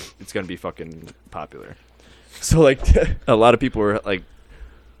 Jizz. It's gonna be fucking popular. So like, a lot of people were like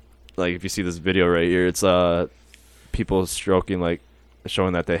if you see this video right here, it's people stroking, like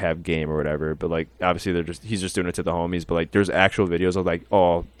showing that they have game or whatever. But like, obviously he's just doing it to the homies. But like, there's actual videos of like,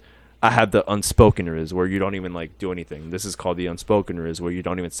 oh, I have the unspoken Rizz where you don't even like do anything. This is called the unspoken Rizz where you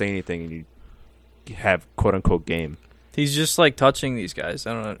don't even say anything and you have quote unquote game. He's just like touching these guys.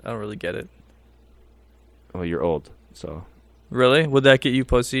 I don't really get it. Well, you're old, so Really? Would that get you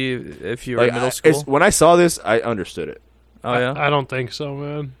pussy if you were in middle school? when I saw this, I understood it. Oh yeah. I don't think so,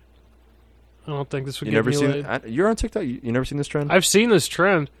 man. I don't think this would You get never me seen? laid. You're on TikTok. You never seen this trend? I've seen this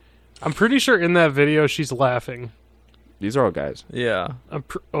trend. I'm pretty sure in that video she's laughing. These are all guys. Yeah.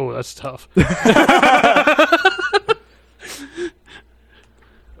 Oh, that's tough.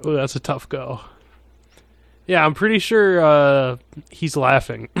 Oh, that's a tough go. Yeah, I'm pretty sure he's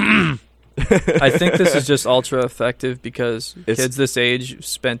laughing. I think this is just ultra effective because It's- kids this age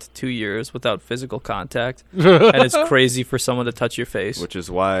spent 2 years without physical contact, and it's crazy for someone to touch your face. Which is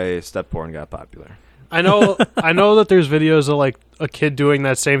why step porn got popular. I know that there's videos of like a kid doing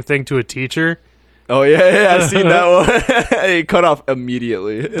that same thing to a teacher. Oh yeah, I seen that one. He cut off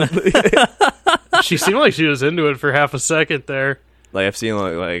immediately. She seemed like she was into it for half a second there. Like I've seen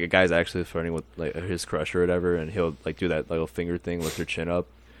like a guy's actually flirting with like his crush or whatever, and he'll like do that little finger thing, lift her chin up.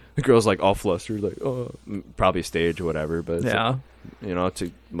 The girl's like all flustered, like probably stage or whatever. But it's Yeah. like, you know, to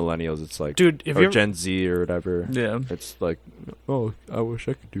millennials, it's like Dude, if or you Gen Z or whatever. Yeah. It's like, oh, I wish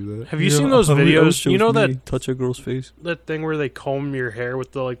I could do that. have you seen those videos? You know touch a girl's face? that thing where they comb your hair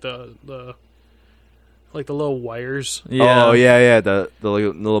with the little wires? Yeah. Oh yeah. The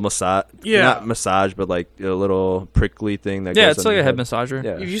little massage. Yeah. Not massage, but like a little prickly thing that. Yeah, goes it's on like your a head head. massager.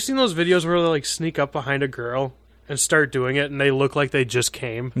 Yeah. Have you seen those videos where they like sneak up behind a girl and start doing it, and they look like they just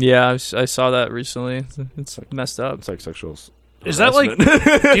came? Yeah, I saw that recently. It's messed up. It's like sexual. Is that like?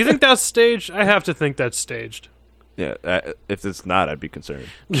 harassment. Do you think that's staged? I have to think that's staged. Yeah. If it's not, I'd be concerned.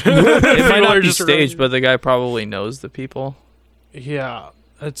 It might People not are be just staged, running- but the guy probably knows the people. Yeah,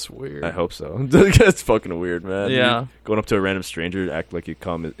 That's weird. I hope so. That's fucking weird, man. Yeah. Going up to a random stranger and act like you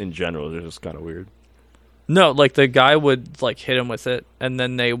come in general is just kind of weird. No, like the guy would like hit him with it, and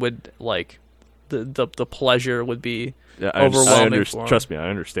then they would like the pleasure would be overwhelming. For him. Trust me, I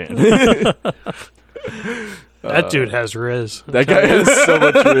understand. That dude has Rizz. That guy has so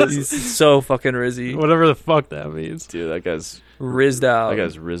much Rizz. He's so fucking Rizzy. Whatever the fuck that means. Dude, that guy's Rizzed out. That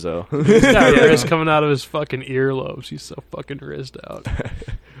guy's Rizzo. He's got Yeah. Rizz coming out of his fucking earlobes. He's so fucking Rizzed out.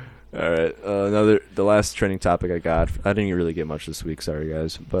 All right, the last trending topic I got. I didn't really get much this week. Sorry,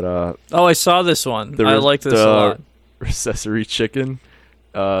 guys. But Oh, I saw this one. I like this a lot. Rotisserie chicken.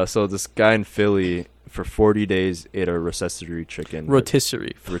 So this guy in Philly for 40 days ate a rotisserie chicken.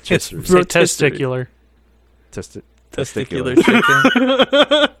 Rotisserie. Rotisserie. Testicular. Testicular. Testicular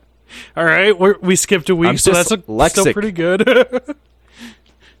chicken. All right, we skipped a week, I'm so that's still dyslexic. pretty good.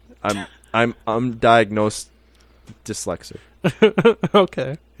 I'm diagnosed dyslexic.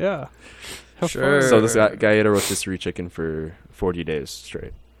 Okay, yeah. Have Sure. fun. So this guy ate a rotisserie chicken for 40 days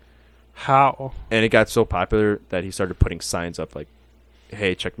straight. How? And it got so popular that he started putting signs up like,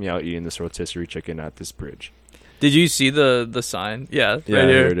 hey, check me out eating this rotisserie chicken at this bridge. Did you see the sign? Yeah, Yeah, right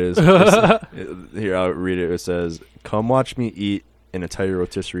here here. it is. Here, I'll read it. It says, come watch me eat an entire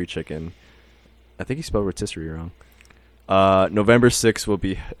rotisserie chicken. I think he spelled rotisserie wrong. November 6th will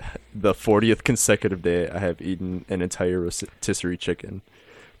be the 40th consecutive day I have eaten an entire rotisserie chicken.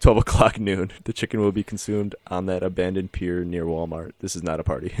 12 o'clock noon. The chicken will be consumed on that abandoned pier near Walmart. This is not a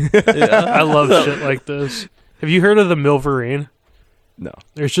party. I love shit like this. Have you heard of the Milverine? No.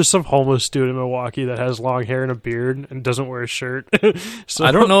 There's just some homeless dude in Milwaukee that has long hair and a beard and doesn't wear a shirt. So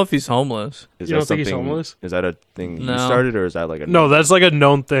I don't know if he's homeless. Is You that don't think he's something- homeless? Is that a thing you No. started, or is that like a... No, that's like a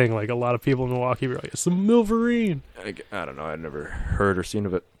known thing. Like a lot of people in Milwaukee were like, it's the Milverine. I don't know. I've never heard or seen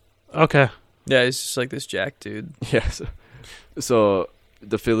of it. Okay. Yeah, he's just like this jack dude. Yeah. So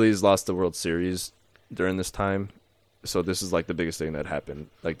the Phillies lost the World Series during this time. So this is like the biggest thing that happened.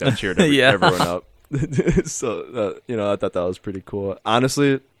 Like that cheered Yeah. everyone up. So, I thought that was pretty cool.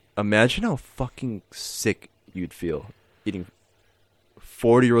 Honestly, imagine how fucking sick you'd feel eating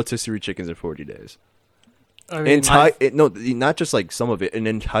 40 rotisserie chickens in 40 days. I mean, No, not just like some of it, an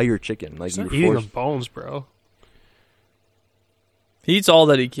entire chicken. Like it's you not were eating the forced. bones, bro. He eats all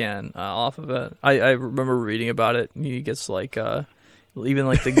that he can off of it. I remember reading about it. And he gets like even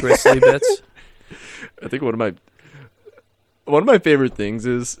like the gristly bits. I think one of my favorite things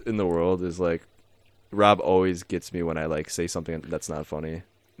is in the world is like Rob always gets me when I like say something that's not funny.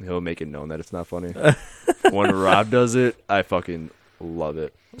 He'll make it known that it's not funny. When Rob does it, I fucking love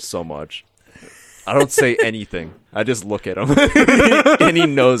it so much. I don't say anything. I just look at him, and he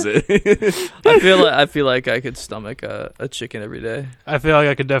knows it. I feel like I could stomach a chicken every day. I feel like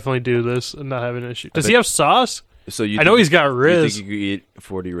I could definitely do this and not have an issue. Does he have sauce? So I know he's got You Rizz. think you could eat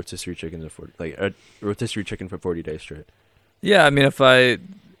 40 rotisserie chickens in 40, like a rotisserie chicken for 40 days straight? Yeah, I mean, if I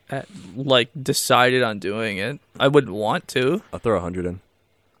like decided on doing it, I wouldn't want to. I'll throw 100 in.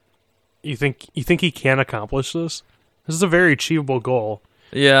 You think he can accomplish this? This is a very achievable goal.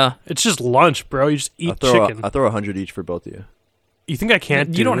 Yeah, It's just lunch, bro. You just eat chicken. I'll throw 100 each for both of you. You think I can't?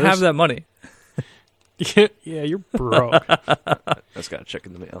 you do don't this? have that money. Yeah, you're broke. That's got a check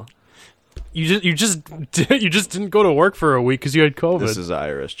in the mail. you just didn't go to work for a week because you had COVID. This is an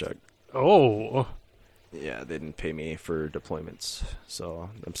IRS check. Oh, Yeah, they didn't pay me for deployments, so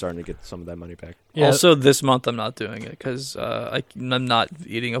I'm starting to get some of that money back. yeah. Also, this month I'm not doing it because I'm not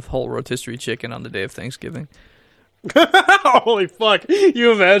eating a whole rotisserie chicken on the day of Thanksgiving. Holy fuck!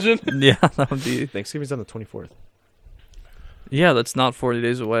 You imagine? Yeah, that would be. Thanksgiving's on the 24th. Yeah, that's not 40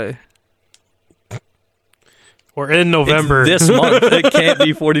 days away. We're in November. It's this month. It can't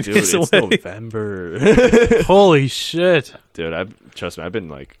be 40 Dude, days it's away. November. Holy shit! Dude, trust me, I've been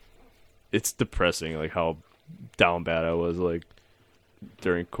like, it's depressing, like how down bad I was, like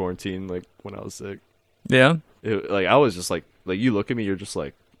during quarantine, like when I was sick. Yeah. Like I was just like you look at me, you're just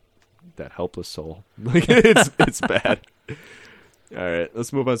like that helpless soul. Like it's bad. All right,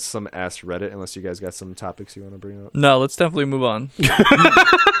 let's move on to some Ask Reddit. Unless you guys got some topics you want to bring up. No, let's definitely move on.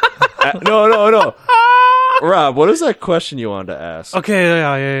 No. Rob, what is that question you wanted to ask? Okay,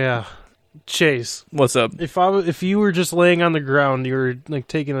 yeah. Chase, What's up? if you were just laying on the ground, you were like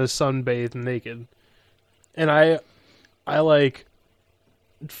taking a sunbathe naked, and I like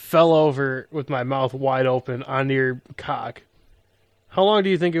fell over with my mouth wide open onto your cock. How long do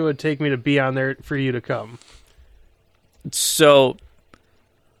you think it would take me to be on there for you to come? So,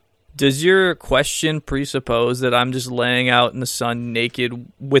 does your question presuppose that I'm just laying out in the sun naked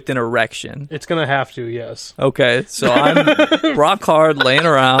with an erection? It's gonna have to, yes. Okay, so I'm rock hard laying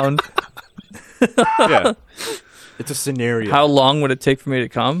around. Yeah. It's a scenario. How long would it take for me to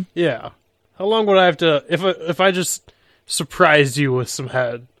come? Yeah. How long would I have to if I just surprised you with some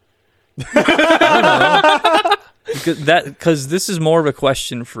head? Because this is more of a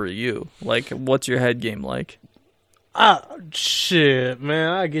question for you. Like, what's your head game like? Shit, man,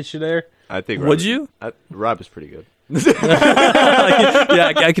 I get you there. I think. Would you? Rob is pretty good.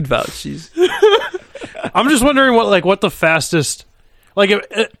 Yeah, I could vouch. She's. I'm just wondering what the fastest, like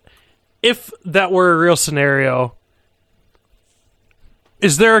if that were a real scenario,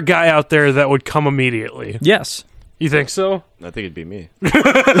 is there a guy out there that would come immediately? Yes. You think so? I think it'd be me. Dude,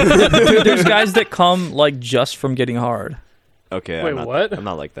 there's guys that come like just from getting hard. Okay. Wait, what? I'm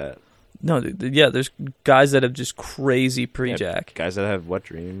not like that. No, dude, yeah, there's guys that have just crazy pre-jack. Guys that have wet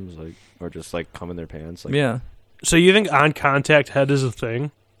dreams, like, or just like come in their pants. Like, Yeah. So you think on contact head is a thing?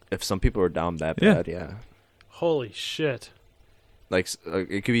 if some people are down that Yeah. bad, yeah. Holy shit. Like,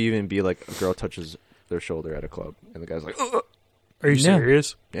 it could even be like a girl touches their shoulder at a club, and the guy's like, "Ugh." Are you Yeah.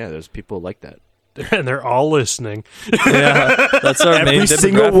 serious? Yeah, there's people like that. And they're all listening. Yeah, that's our main Every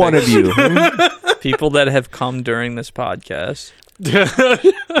single demographic. one of you. People that have come during this podcast.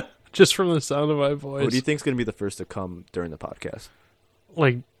 Just from the sound of my voice. Who do you think's gonna be the first to come during the podcast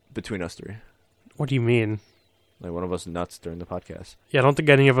Like, between us three? what do you mean? Like one of us nuts during the podcast. Yeah, I don't think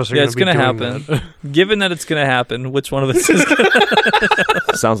any of us are Yeah, going it's to be gonna doing happen. that. Given that it's gonna happen, which one of us is?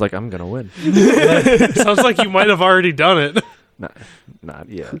 Sounds like I'm gonna win. Sounds like you might have already done it. Not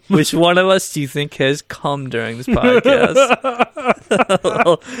yet. Which one of us do you think has come during this podcast?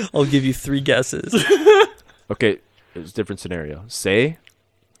 I'll give you 3 guesses. Okay, it's a different scenario. Let's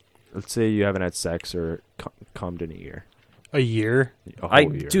say you haven't had sex or cummed in a year. A year? A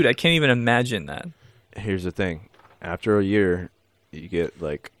whole year. Dude, I can't even imagine that. Here's the thing. After a year, you get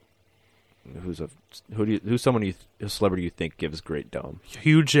like, who's a celebrity you think gives great dome?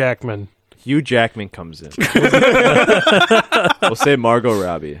 Hugh Jackman. Hugh Jackman comes in. We'll say Margot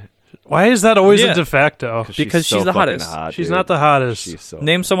Robbie. Why is that always Yeah. a de facto? Because she's the fucking hottest. hot, She's dude. not the hottest. She's so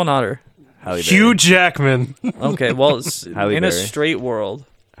Name someone hotter. Halle Hugh Berry. Jackman. Okay, well, it's Halle in a Berry. straight world,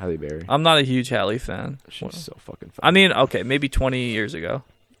 Halle Berry. I'm not a huge Halle fan. She's so fucking fine. I mean, okay, maybe 20 years ago.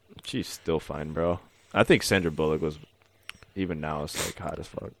 she's still fine, bro. I think Sandra Bullock was, even now, it's like hot as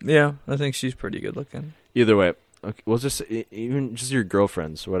fuck. Yeah, I think she's pretty good looking. Either way, okay, well, just even just your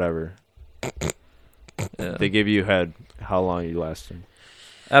girlfriends, whatever. Yeah. They give you head. How long you lasting?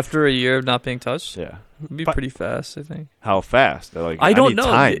 After a year of not being touched, Yeah. it'd be But- pretty fast, I think. How fast? They're like, I don't need know.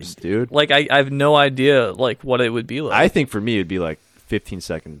 times, dude. Like, I have no idea, like, what it would be like. I think for me, it'd be like 15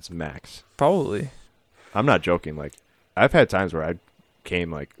 seconds max. Probably. I'm not joking. Like, I've had times where I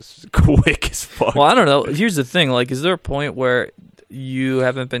came like quick as fuck. Well, I don't know. Here's the thing. Like, is there a point where you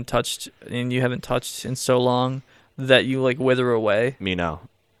haven't been touched and you haven't touched in so long that you, like, wither away? Me now.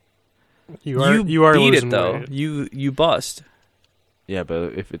 You are beat losing it, though. weight. You bust. Yeah,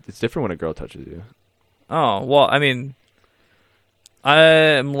 but if it's different when a girl touches you. Oh, well, I mean, I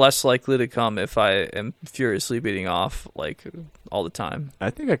am less likely to come if I am furiously beating off, like, all the time. I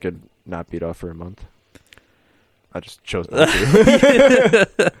think I could not beat off for a month. I just chose not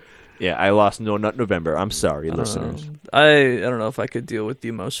to. Yeah, I lost No Nut November. I'm sorry, I don't listeners. know. I don't know if I could deal with the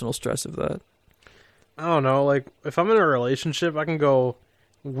emotional stress of that. I don't know. Like, if I'm in a relationship, I can go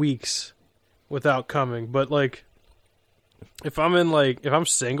weeks without coming. But, like, if I'm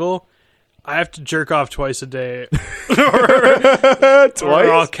single, I have to jerk off twice a day. Or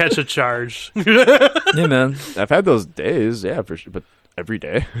I'll catch a charge. Yeah, man. I've had those days, yeah, for sure, but every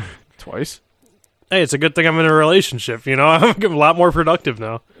day, twice. Hey, it's a good thing I'm in a relationship, you know? I'm a lot more productive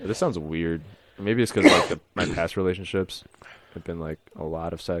now. This sounds weird. Maybe it's because like my past relationships have been like a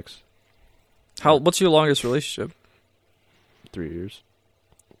lot of sex. What's your longest relationship? 3 years.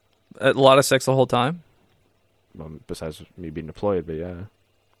 A lot of sex the whole time? Besides me being deployed, but yeah,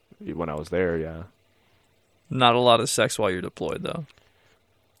 when I was there, yeah. Not a lot of sex while you're deployed, though.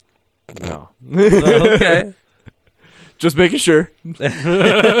 No, Okay. just making sure.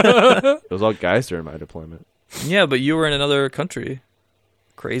 It was all guys during my deployment. Yeah, but you were in another country.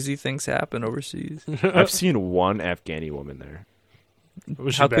 Crazy things happen overseas. I've seen one Afghani woman there.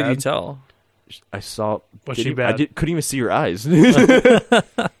 Was she How bad? could you tell? I saw. Was didn't she even- bad? couldn't even see her eyes.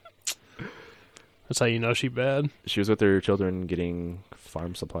 That's how you know she bad. She was with her children getting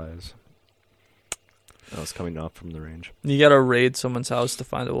farm supplies. I was coming up from the range. You gotta raid someone's house to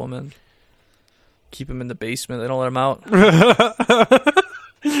find a woman. Keep them in the basement. They don't let them out.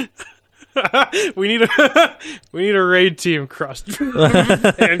 we need a raid team cross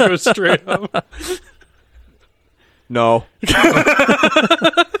and go straight up. No.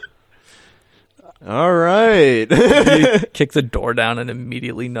 All right. You kick the door down and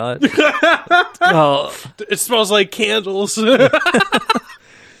immediately nut. Oh, It smells like candles.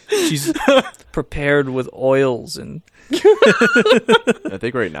 she's prepared with oils and I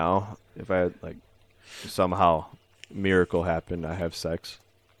think right now, if I had like somehow miracle happened, I have sex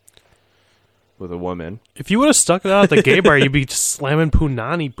with a woman. If you would have stuck it out at the gay bar, you'd be just slamming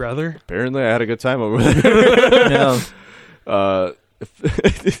punani, brother. Apparently, I had a good time over there. yeah.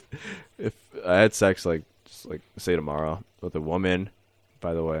 If I had sex, like just like say tomorrow with a woman,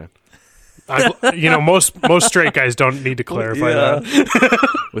 by the way, Most straight guys don't need to clarify that.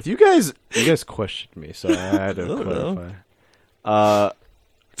 with you guys questioned me, so I had to clarify.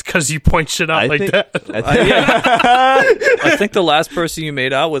 It's because you point shit out that. I think the last person you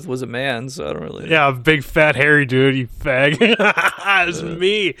made out with was a man, so I don't really. Yeah, a big fat hairy dude, you fag. It's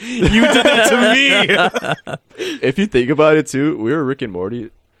me. You did that to me. If you think about it too, we were Rick and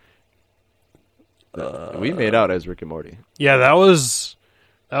Morty. We made out as Rick and Morty. Yeah, that was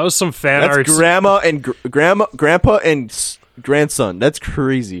some fan art. That's grandpa and grandson. That's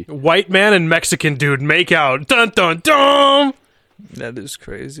crazy. White man and Mexican dude make out. Dun dun dun. That is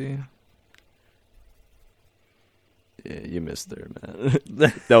crazy. Yeah, you missed there, man.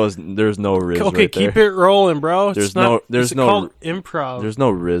 There's no Rizz. Okay, right keep there. it rolling, bro. It's There's no called improv. There's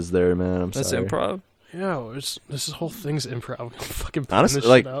no Rizz there, man. I'm That's sorry. improv. Yeah, this whole thing's improv. I'm fucking putting Honestly, this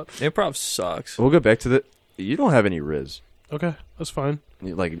like- shit out. Improv sucks. We'll get back to the. You don't have any Rizz, Okay, that's fine.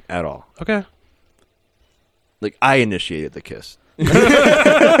 like at all. Okay, Like I initiated the kiss.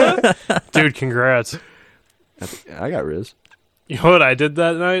 dude, congrats. I got Rizz. You know what I did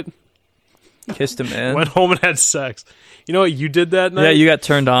that night? Kissed a man. Went home and had sex. You know what you did that night? Yeah, you got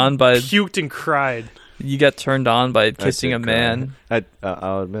turned on by puked and cried. kissing a man.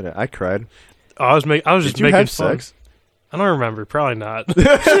 I'll admit it. I cried. I was just Did you making have fun. sex? I don't remember. Probably not.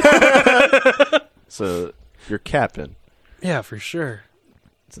 So you're capping. Yeah, for sure.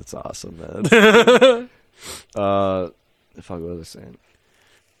 That's awesome, man. The fuck, what was I saying?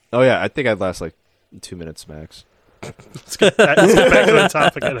 Oh yeah, I think I'd last like 2 minutes max. Let's get back to the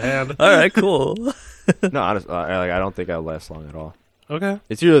topic at hand. All right, cool. No, honestly, I don't think I'd last long at all. Okay.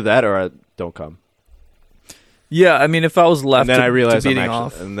 It's either that or I don't come. Yeah, I mean, if I was left And then to, I realize to I'm beating actually,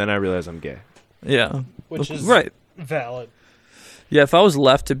 off, and then I realize I'm gay. yeah, Which is right. valid. Yeah, if I was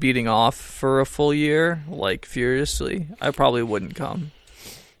left to beating off for a full year, like furiously, I probably wouldn't come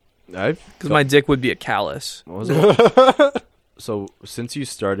because my dick would be a callus. What was it? So since you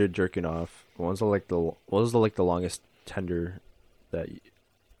started jerking off, what was the longest tender that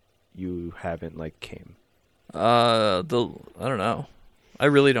you haven't like came? I don't know. I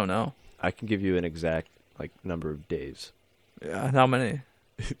really don't know. I can give you an exact like number of days. Yeah, how many?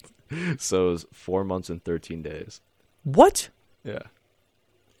 So it was 4 months and 13 days. What? Yeah.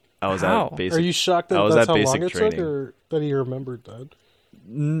 I was How? at basic. Are you shocked that I was that's at how basic long it training. took, or that he remembered that?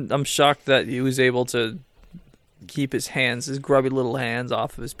 I'm shocked that he was able to keep his grubby little hands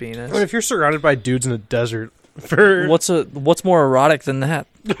off of his penis. I mean, if you're surrounded by dudes in a desert for What's more erotic than that?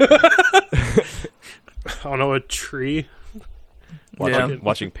 I don't know, a tree,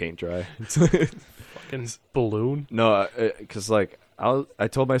 watching paint dry. fucking balloon. No, because like I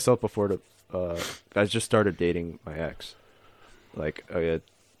told myself before to I just started dating my ex, like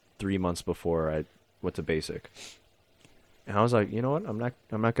 3 months before I went to basic, and I was like, you know what, I'm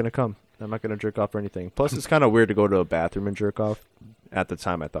not gonna come. I'm not gonna jerk off or anything. Plus, it's kind of weird to go to a bathroom and jerk off. At the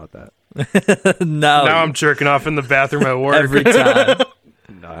time, I thought that. No, Now I'm jerking off in the bathroom at work. every time.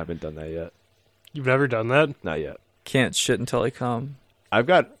 No, I haven't done that yet. You've never done that? Not yet. Can't shit until I come. I've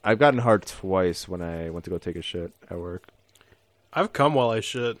gotten hard twice when I went to go take a shit at work. I've come while I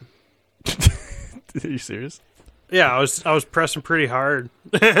shit. Are you serious? Yeah, I was pressing pretty hard,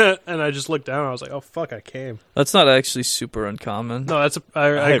 and I just looked down. And I was like, "Oh fuck, I came." That's not actually super uncommon. No, I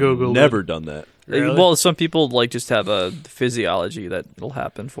googled. never done that. Really? Well, some people like just have a physiology that it'll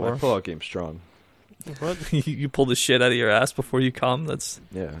happen My for. pull-out game's strong. What? You pull the shit out of your ass before you come. That's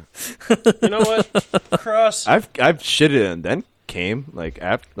Yeah, You know what? Cross. I've shitted and then came like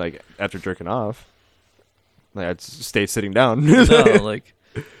after jerking off. Like I'd stay sitting down. no, like.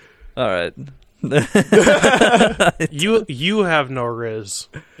 All right. You have no Rizz.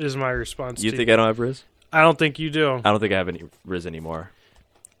 Is my response. You to think I don't have Rizz? I don't think you do. I don't think I have any Rizz anymore.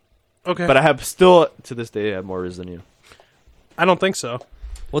 Okay, But I have still to this day I have more Rizz than you. I don't think so.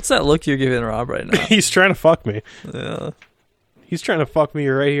 What's that look you're giving Rob right now? He's trying to fuck me. Yeah. He's trying to fuck me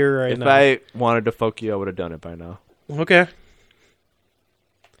right here, right If now. I wanted to fuck you, I would have done it by now. Okay.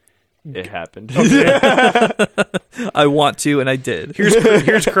 It happened. I want to, and I did.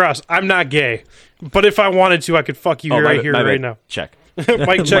 Here's Cross. I'm not gay, but if I wanted to, I could fuck you Oh, right my here, bad. right now. Check. Mic check.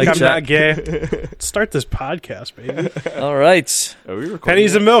 Mic I'm check. not gay. Let's start this podcast, baby. All right. Are we recording?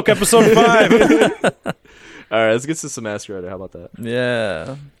 Pennies and Milk, episode 5. All right, let's get to some Ask Reddit. How about that?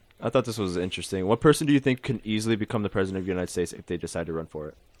 Yeah. I thought this was interesting. What person do you think can easily become the president of the United States if they decide to run for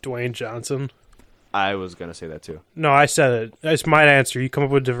it? Dwayne Johnson. I was gonna say that too. No, I said it. It's my answer. You come up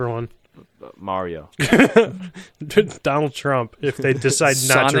with a different one. Mario. Donald Trump, if they decide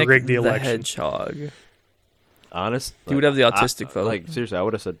not to Sonic rig the the election. Hedgehog. Honest, He would have the autistic vote. Like seriously, I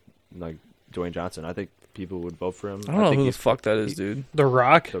would have said like Dwayne Johnson. I think people would vote for him. I don't know think who the he's fuck that is, dude. The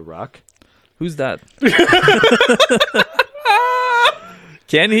Rock. The Rock. Who's that?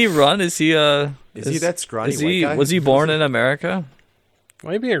 Can he run? Is he Is he that scrawny white guy? Was he born in America?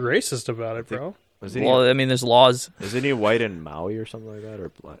 Why are you being racist about it, bro? Isn't, Well, I mean, there's laws. isn't he white in Maui or something like that,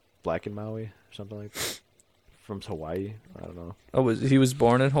 or black in Maui or something like that? From Hawaii? I don't know. Oh, he was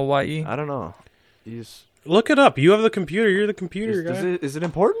born in Hawaii? I don't know. He's Look it up. You have the computer. You're the computer guy. is it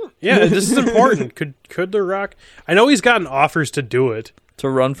important? Yeah, this is important. Could The Rock? I know he's gotten offers to do it. To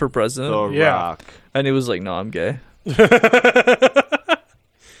run for president? The Yeah. Rock. And he was like, no, I'm gay.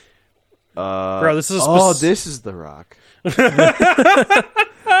 Bro, this is this is The Rock.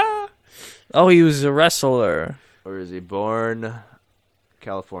 Oh, he was a wrestler. Or is he born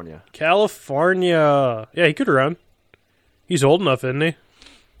California? California. Yeah, he could run. He's old enough, isn't he?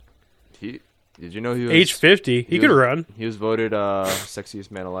 Did you know he was Age 50. He could run. He was voted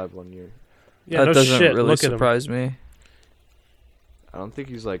sexiest man alive one year. Yeah, that no doesn't shit. really Look at him. surprise me. I don't think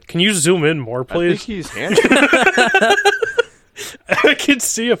he's like. Can you zoom in more, I please? think he's handsome. I can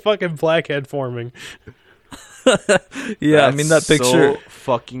see a fucking blackhead forming. Yeah, I mean, that picture. So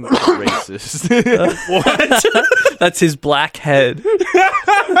fucking racist. What? That's his black head.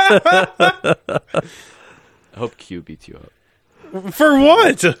 I hope Q beats you up. For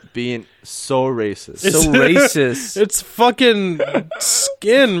what? Being so racist. So racist. It's fucking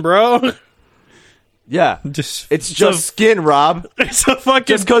skin, bro. Yeah. Just It's just skin, Rob. It's a fucking.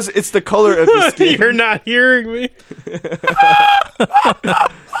 Just because it's the color of his skin. You're not hearing me.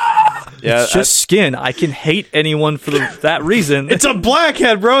 Yeah, it's just skin. I can hate anyone for that reason. It's a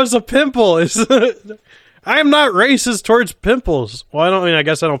blackhead, bro. It's a pimple. I am not racist towards pimples. Well, I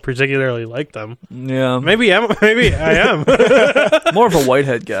guess I don't particularly like them. Yeah, Maybe I am. more of a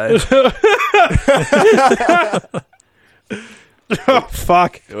whitehead guy. Oh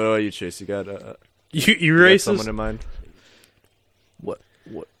fuck. What about you, Chase? You got You you got racist? someone in mind? What?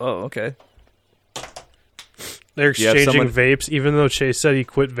 Oh, okay. They're Do you have exchanging someone- vapes, even though Chase said he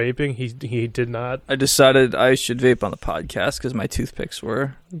quit vaping. He did not. I decided I should vape on the podcast because my toothpicks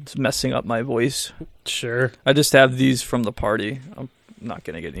were messing up my voice. Sure, I just have these from the party. I'm not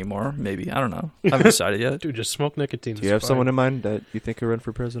gonna get any more. Maybe, I don't know. I haven't decided yet. dude, just smoke nicotine. Do you have someone in mind that you think could run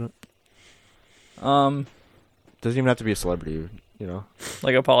for president? Um, Doesn't even have to be a celebrity, you know.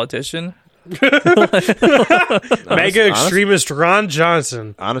 like a politician. Mega extremist Ron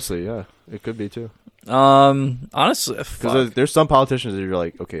Johnson? Honestly, yeah, it could be too. Honestly, Because fuck. there's some politicians that you're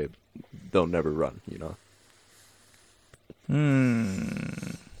like, okay, they'll never run, you know.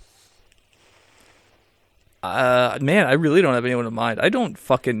 Man, I really don't have anyone in mind. I don't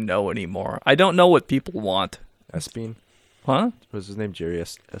fucking know anymore. I don't know what people want. Espin, Huh? what's his name? Jerry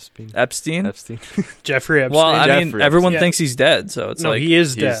Espin. Epstein? Epstein. Jeffrey Epstein. Well, I mean, Jeffrey everyone Epstein. thinks he's dead, so it's no, like he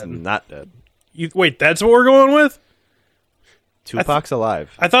is He's dead. not dead. Wait, that's what we're going with? Tupac's alive.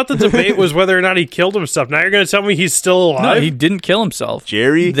 I thought the debate was whether or not he killed himself. Now you're going to tell me he's still alive? no, he didn't kill himself.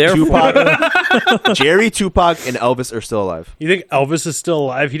 Jerry, Therefore- Tupac, Jerry, Tupac, and Elvis are still alive. You think Elvis is still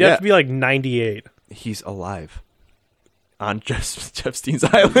alive? He'd have Yeah. to be like 98. He's alive on Jeffstein's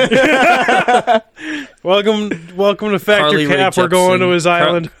island. Welcome to Factor Carly Rae Cap. We're going to Jepsen. his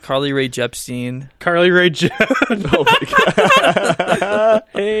island. Carly Rae Jepsen. Carly Rae Oh my god!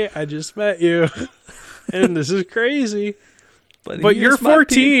 Hey, I just met you. And this is crazy. But he you're is my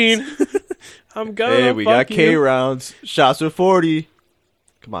 14. I'm gonna Hey, we got fuck K you. rounds. Shots with 40.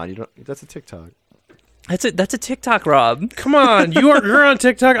 Come on, you don't. That's a TikTok. That's a TikTok, Rob. Come on, you're on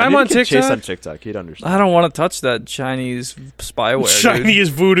TikTok. I'm on Chase TikTok. on TikTok. He'd understand. I don't want to touch that Chinese spyware, dude. Chinese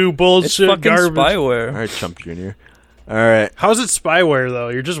voodoo It's bullshit fucking garbage. All spyware. right, Chump Junior. All right, How's it spyware though?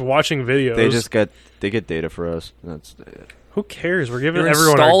 You're just watching videos. they get data for us. That's Who cares? We're giving You're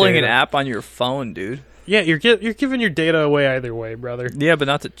everyone our installing an data. app on your phone, dude. Yeah, you're giving your data away either way, brother. Yeah, but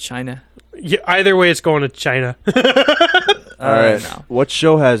not to China. Yeah, either way, it's going to China. all right. No. What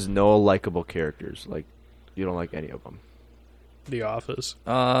show has no likable characters? Like, you don't like any of them. The Office.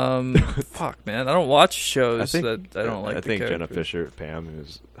 Fuck, man. I don't watch shows I think that I don't like. I the think Jenna characters. Fisher, Pam,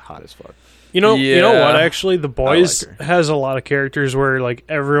 is hot as fuck. You know what? Yeah. Actually, The Boys her. has a lot of characters where like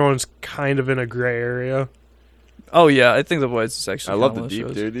everyone's kind of in a gray area. Oh yeah, I think The Voice is actually. I love one the of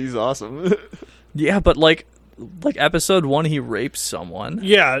those Deep, shows. dude. He's awesome. Yeah, but like episode 1, he rapes someone.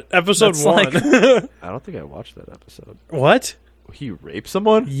 Yeah, episode That's 1. I don't think I watched that episode. What? He raped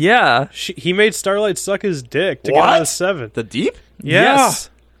someone? Yeah. He made Starlight suck his dick to get What? out of 7th. The Deep? Yeah. Yes.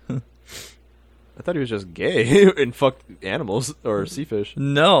 I thought he was just gay and fucked animals or sea fish.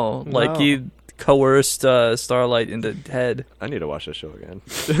 No, like No. he coerced Starlight into head. I need to watch that show again.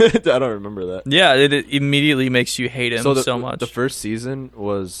 I don't remember that. Yeah, it immediately makes you hate him so much. The first season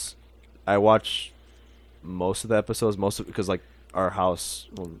was, I watched most of the episodes, because like our house,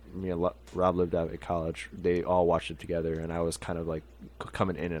 when me and Rob lived out at college, they all watched it together, and I was kind of like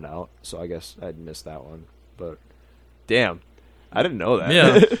coming in and out, so I guess I'd missed that one. But damn, I didn't know that.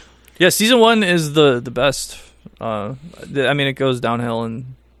 Yeah. Yeah, season 1 is the best. I mean, it goes downhill.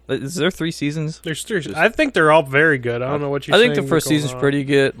 And is there 3 seasons? There's 3. I think they're all very good. I don't know what you're I saying. think the first going season's on.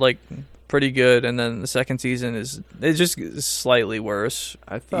 pretty good, and then the second season is slightly worse.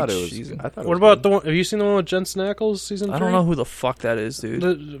 I thought each it was. season. I thought. It What was about good. the one? Have you seen the one with Jensen Ackles, season 3? I don't know who the fuck that is, dude.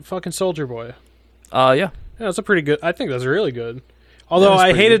 The fucking Soldier Boy. Yeah. Yeah, that's a pretty good. I think that's really good. Although it's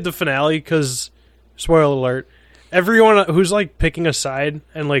I pretty hated good. the finale because, spoiler alert, everyone who's like picking a side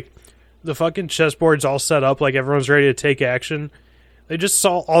and like the fucking chessboard's all set up, like everyone's ready to take action. They just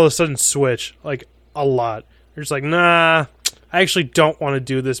saw all of a sudden switch like a lot. They're just like, nah, I actually don't want to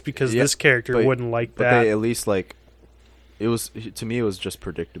do this because Yeah, this character but- wouldn't like But that. they at least like, it was, to me it was just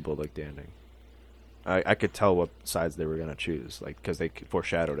predictable, like the ending. I could tell what sides they were gonna choose, like because they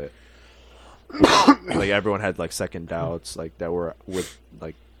foreshadowed it. Like everyone had like second doubts, like that were with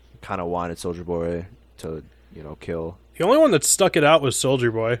like kind of wanted Soldier Boy to kill. The only one that stuck it out was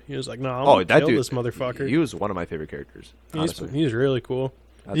Soldier Boy. He was like, no, I'm gonna kill this motherfucker. He was one of my favorite characters. Honestly, He's really cool.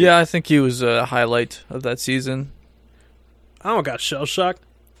 I think he was a highlight of that season. I don't got shell shocked.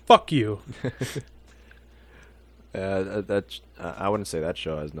 Fuck you. I wouldn't say that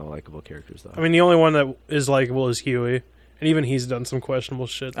show has no likable characters though. I mean, the only one that is likable is Huey, and even he's done some questionable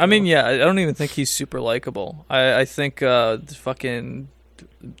shit. I mean, though. yeah, I don't even think he's super likable. I think the fucking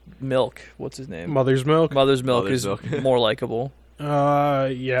Milk, what's his name? Mother's Milk. Mother's Milk Mother's is Milk. more likable.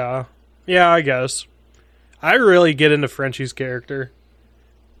 Yeah, I guess. I really get into Frenchie's character.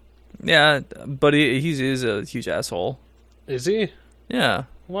 Yeah, but he is a huge asshole. Is he? Yeah,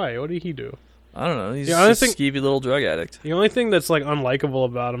 Why? What did he do? I don't know. He's Yeah, I just a think- skeevy little drug addict. The only thing that's like unlikable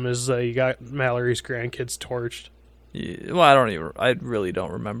about him is you got Mallory's grandkids torched. Yeah, well, I really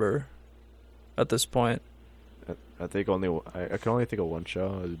don't remember at this point. I think I can only think of one show.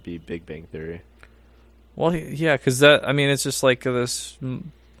 It would be Big Bang Theory. Well, yeah, because that, I mean, it's just like this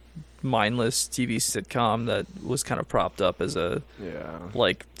mindless TV sitcom that was kind of propped up as a Yeah.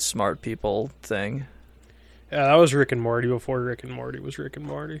 like smart people thing. Yeah, that was Rick and Morty before Rick and Morty was Rick and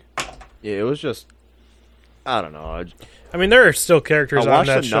Morty. Yeah, it was just, I don't know. I mean, there are still characters I on watched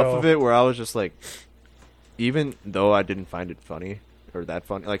that enough show. of it where I was just like, even though I didn't find it funny or that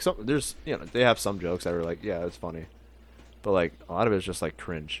funny, like they have some jokes that were like, yeah, it's funny, but like a lot of it's just like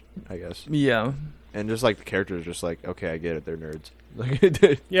cringe, I guess, Yeah, and just like the characters, just like, okay, I get it, they're nerds.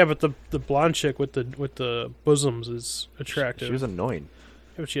 Like, Yeah, but the blonde chick with the bosoms is attractive. she was annoying.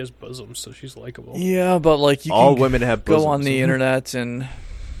 Yeah, but she has bosoms, so she's likable. yeah, but like you All can women have go bosoms. on the internet and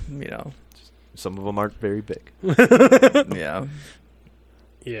Some of them aren't very big. yeah,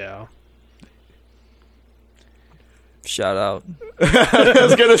 Yeah. shout out. I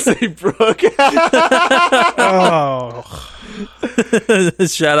was gonna say Brooke. Oh,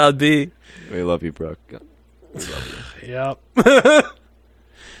 Shout out B. We love you, Brooke. yep.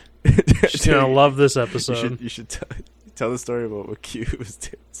 She's gonna love this episode. You should tell the story about what Q was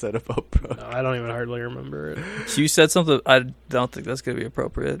said about Brooke. No, I don't even hardly remember it. Q said something. I don't think that's gonna be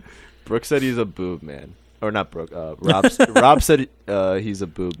appropriate. Brooke said he's a boob man, or not Brooke. Rob said he's a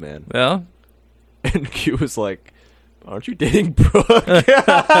boob man, Yeah. and Q was like, "Aren't you dating Brooke?"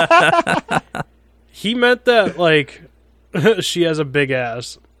 He meant that like she has a big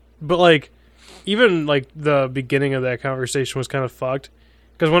ass, but like even like the beginning of that conversation was kind of fucked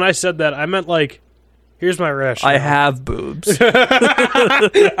because when I said that I meant like here's my rationale. I have boobs.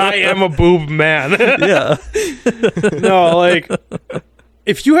 I am a boob man. Yeah. No, like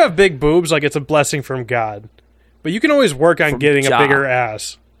if you have big boobs, like it's a blessing from God. But you can always work on From getting Jah. a bigger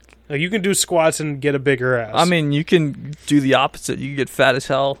ass. Like you can do squats and get a bigger ass. I mean, you can do the opposite. You can get fat as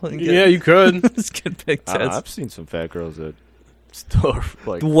hell. And yeah, you could. just get big I don't know, tits. I've seen some fat girls that still are,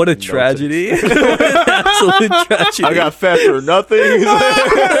 like. What a no tragedy. tits. Absolute tragedy. I got fat for nothing.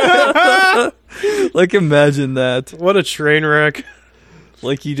 Like, imagine that. What a train wreck.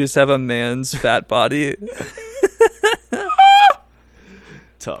 Like, you just have a man's fat body.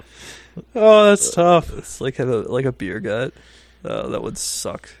 Tough. Oh, that's tough. It's like a beer gut. That would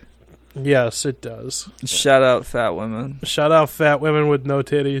suck. Yes, it does. Shout out fat women. Shout out fat women with no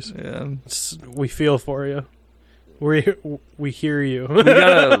titties. Yeah, We feel for you. We hear you.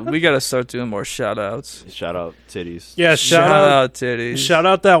 we gotta start doing more shout outs. Shout out titties. Yeah, shout out titties. Shout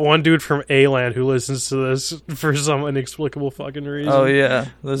out that one dude from A-Land who listens to this for some inexplicable fucking reason. Oh yeah,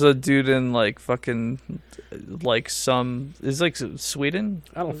 there's a dude in like fucking like some is like Sweden.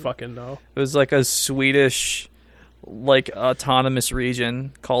 I don't fucking know. It was like a Swedish like autonomous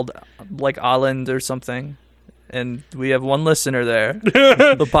region called like Åland or something. And we have one listener there.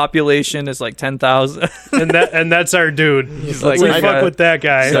 The population is like 10,000. and that's our dude. He's we like, fuck with that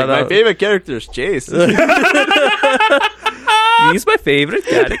guy. He's like, my favorite character is Chase. He's my favorite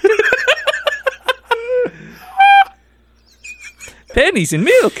character. Pennies and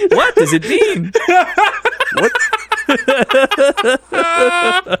milk. What does it mean? What?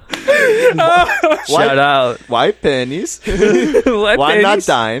 Shout out. Why pennies? Why Why not pennies?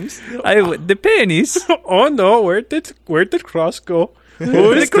 dimes? The pennies. Oh no, where did Cross go?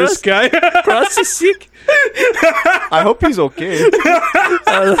 Who is this guy? Cross is sick. I hope he's okay.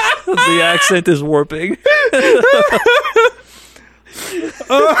 The accent is warping.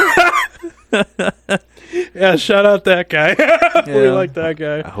 Yeah, shout out that guy. We Yeah. like that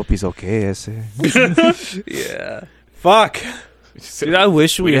guy. I hope he's okay. I say. Yeah. Fuck. Dude, I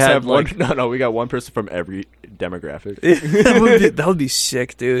wish we just had have like one. No, we got one person from every demographic. that would be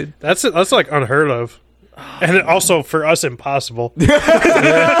sick, dude. That's like unheard of. And also for us impossible.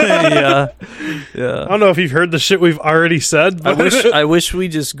 Yeah. I don't know if you've heard the shit we've already said, but I wish we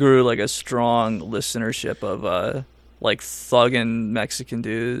just grew like a strong listenership of like thuggin' Mexican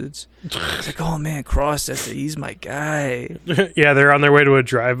dudes. It's like, oh man, Cross, he's my guy. yeah, they're on their way to a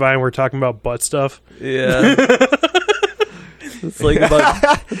drive-by and we're talking about butt stuff. Yeah. It's like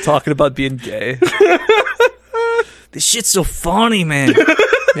about talking about being gay. This shit's so funny, man.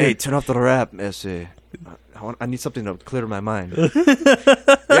 Hey, turn off the rap, Messi. I need something to clear my mind.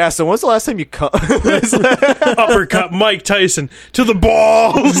 Yeah, so when's the last time you cut? Uppercut Mike Tyson to the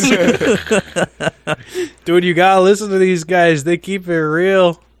balls. Dude, you gotta listen to these guys. They keep it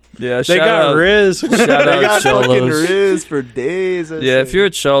real. Yeah, They shout got out, Rizz. Shout They out got fucking Cholos. Rizz for days. Yeah, if you're a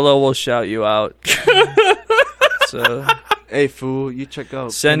Cholo, we'll shout you out. So Hey, fool, you check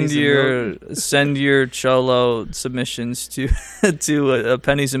out. send Pennies and Milk. your Cholo submissions to a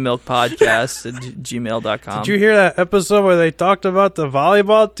Pennies and Milk podcast at gmail.com. Did you hear that episode where they talked about the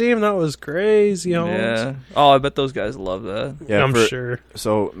volleyball team? That was crazy, Holmes. Yeah. Oh, I bet those guys love that. Yeah, I'm for- sure.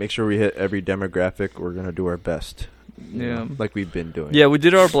 So make sure we hit every demographic. We're gonna do our best. Yeah. Like we've been doing. Yeah, we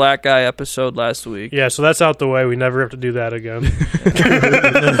did our black guy episode last week. Yeah, so that's out the way. We never have to do that again.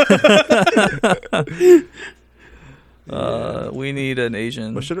 We need an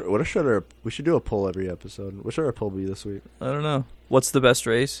Asian. We should do a poll every episode. What should our poll be this week? I don't know. What's the best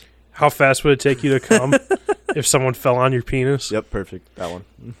race? How fast would it take you to come if someone fell on your penis? Yep, perfect. That one.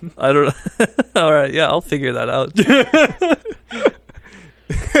 I don't know. All right, yeah, I'll figure that out.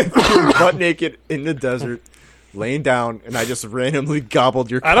 You're butt naked in the desert, laying down, and I just randomly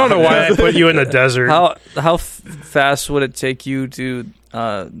gobbled your. I don't know why I put you in the desert. How fast would it take you to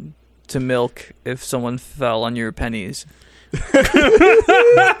milk if someone fell on your pennies?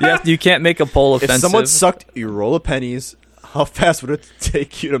 You can't make a poll offensive. If someone sucked your roll of pennies, how fast would it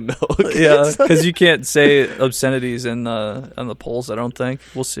take you to milk? Yeah, because you can't say obscenities on the polls. I don't think.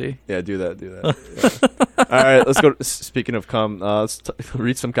 We'll see. Yeah, do that. Yeah. All right, let's go. Speaking of cum, let's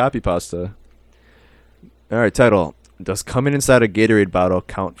read some copy pasta. All right, title: Does coming inside a Gatorade bottle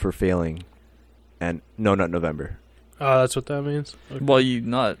count for failing? And no, not November. Oh, that's what that means? Okay. Well, you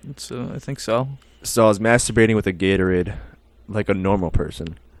nut. So I think so. So I was masturbating with a Gatorade like a normal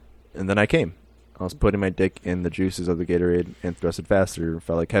person, and then I came. I was putting my dick in the juices of the Gatorade and thrusted faster.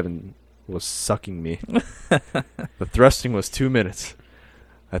 Felt like heaven was sucking me. The thrusting was 2 minutes.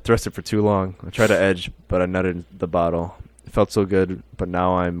 I thrusted for too long. I tried to edge, but I nutted the bottle. It felt so good, but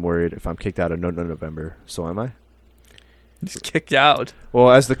now I'm worried if I'm kicked out of No November. So am I? He's kicked out.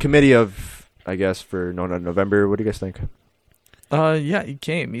 Well, as the committee of, I guess, for No November, what do you guys think? Yeah, he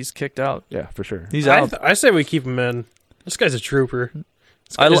came. He's kicked out. Yeah, for sure. He's out. I say we keep him in. This guy's a trooper.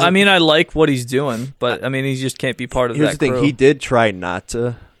 I mean, I like what he's doing, but I mean, he just can't be part of Here's that the thing. crew. He did try not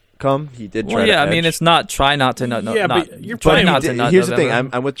to come. He did try Well, to yeah, I mean, edge. it's not try not to nut. Yeah, not, but you're try playing- not He to did- nut. Here's the thing.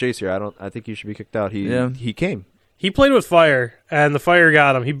 November. I'm with Jace here. I think he should be kicked out. Yeah. He came. He played with fire, and the fire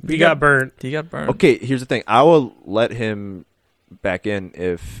got him. He got burnt. He got burned. Okay, here's the thing. I will let him back in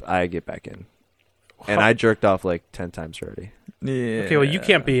if I get back in. And I jerked off like 10 times already. Yeah. Okay, well, you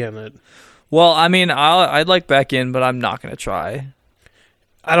can't be in it. Well, I mean, I'd like back in, but I'm not gonna try.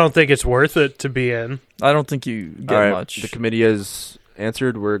 I don't think it's worth it to be in. I don't think you get All right, much. the committee has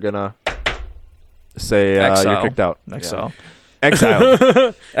answered. We're gonna say Exile. you're kicked out. Exile. Yeah. Exile.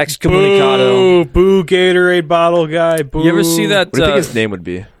 Excommunicado. Boo, Gatorade bottle guy. Boo. You ever see that? What do you think his name would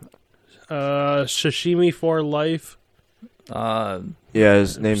be? Sashimi for life. Yeah,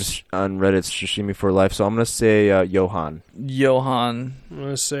 his name's on Reddit's Sashimi for Life. So I'm gonna say Johann. Johann I'm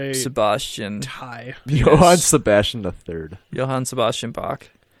gonna say Sebastian. Ty. Johann Sebastian III. Johann Sebastian Bach.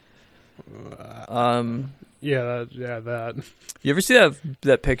 Yeah, that. You ever see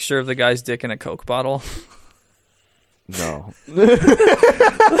that picture of the guy's dick in a Coke bottle? No. This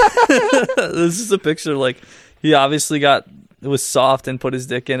is a picture like he obviously it was soft and put his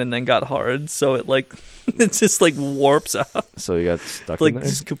dick in and then got hard, so it like it just like warps out, So he got stuck like in there?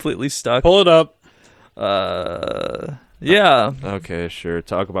 just completely stuck. Pull it up. Yeah. Okay, sure.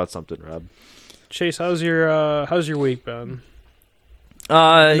 Talk about something, Rob. Chase, how's your week been?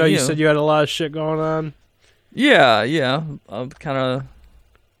 I know you said you had a lot of shit going on. Yeah. I'm kind of.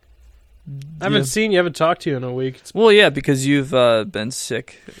 I haven't seen you, haven't talked to you in a week. Well, yeah, because you've been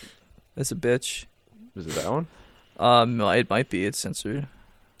sick as a bitch. Is it that one? It might be. It's censored.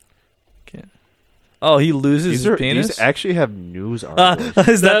 Can't. Oh, he loses his penis. These actually have news articles.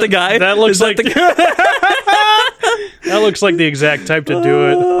 Is that the guy? That looks Is like that the guy? that looks like the exact type to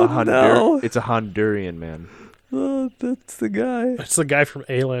do it. No. It's a Honduran man. Oh, that's the guy. It's the guy from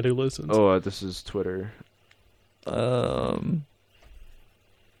A-Land who listens. Oh, this is Twitter.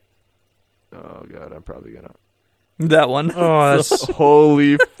 Oh god, I'm probably gonna. That one. Oh, that's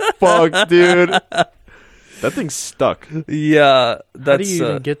Holy fuck, dude! That thing's stuck. Yeah, that's. how do you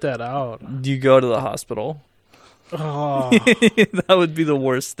even get that out? You go to the hospital. Oh, That would be the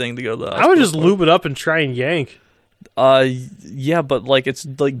worst thing to go to the hospital. I would just for. lube it up and try and yank. Yeah, but like it's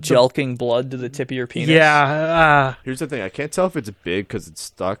like jelking blood to the tip of your penis. Yeah. Here's the thing: I can't tell if it's big because it's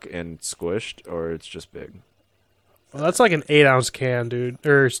stuck and squished, or it's just big. Well, that's like an 8-ounce can, dude,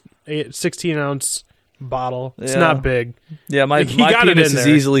 or 16-ounce bottle. It's Yeah. not big. Yeah, my He got it penis in is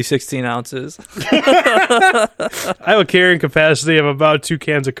there. easily 16 ounces. I have a carrying capacity of about 2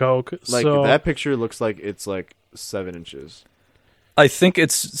 cans of Coke. Like so that picture looks like it's like 7 inches. I think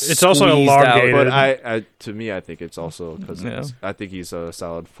it's also squeezed elongated. out. But I to me, I think it's also because Yeah. I think he's a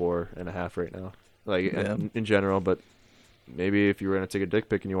solid 4.5 right now. Like Yeah. in general, but maybe if you were gonna take a dick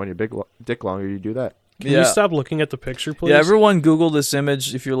pic and you want your big dick longer, you do that. Can you stop looking at the picture, please? Yeah, everyone Google this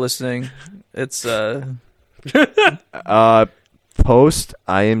image if you're listening. It's Post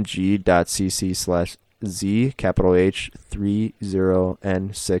img.cc/z capital H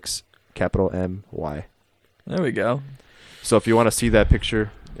 30N6 capital MY. there we go. So if you want to see that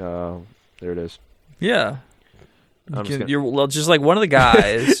picture, there it is. Yeah. I'm just You're just like one of the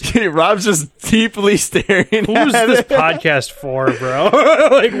guys. Rob's just deeply staring. Who's this podcast for, bro?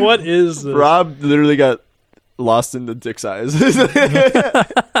 Like, what is this? Rob literally got lost in the dick's eyes.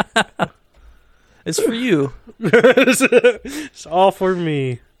 It's for you. It's all for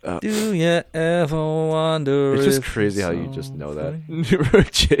me. Do you ever wonder? It's just if crazy how it's you just know so that.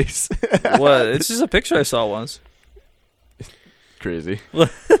 Chase. What? It's just a picture I saw once. Crazy.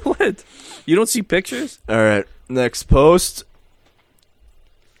 What? You don't see pictures? All right. Next post.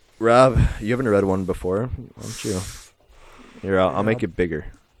 Rob, you haven't read one before, haven't you? Here, I'll make it bigger.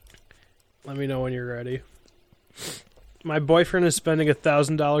 Let me know when you're ready. My boyfriend is spending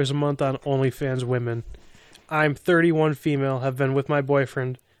 $1,000 a month on OnlyFans women. I'm 31 female, have been with my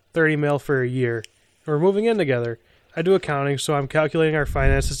boyfriend, 30 male, for a year. We're moving in together. I do accounting, so I'm calculating our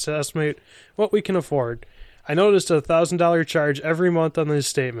finances to estimate what we can afford. I noticed a $1,000 charge every month on his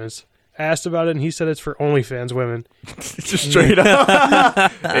statements. I asked about it, and he said it's for OnlyFans women. Just straight up.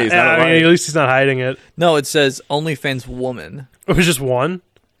 Hey, he's not I mean, lying. at least he's not hiding it. No, it says OnlyFans woman. It was just one?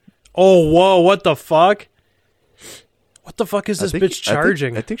 Oh, whoa, what the fuck? What the fuck is this bitch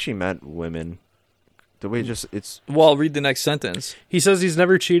charging? I think she meant women. The way it's... Well, read the next sentence. He says he's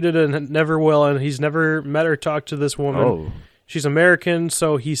never cheated and never will, and he's never met or talked to this woman. Oh. She's American,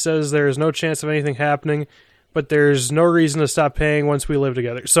 so he says there is no chance of anything happening, but there's no reason to stop paying once we live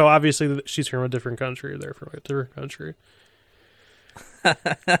together. So obviously she's from a different country, or they're from a different country.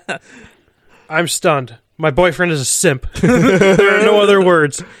 I'm stunned. My boyfriend is a simp. There are no other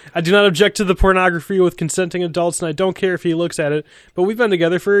words. I do not object to the pornography with consenting adults, and I don't care if he looks at it, but we've been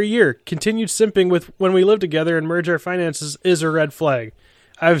together for a year. Continued simping with when we live together and merge our finances is a red flag.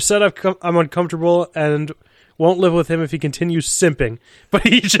 I've said I'm uncomfortable and Won't live with him if he continues simping. But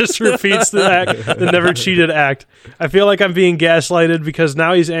he just repeats the never cheated act. I feel like I'm being gaslighted because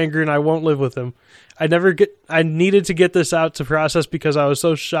now he's angry and I won't live with him. I needed to get this out to process because I was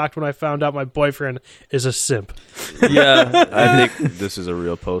so shocked when I found out my boyfriend is a simp. Yeah. I think this is a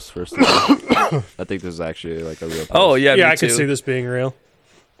real post, first of all. I think this is actually like a real post. Oh, yeah, Yeah, me I could too. see this being real.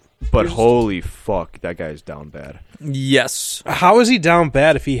 But holy fuck, that guy's down bad. Yes. How is he down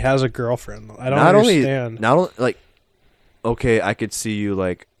bad if he has a girlfriend? I don't understand. Not only, like, okay, I could see you,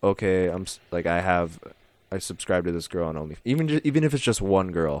 like, okay, I subscribe to this girl on Only, even if it's just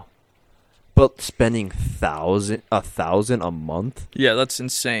one girl. But spending $1,000 a month? Yeah, that's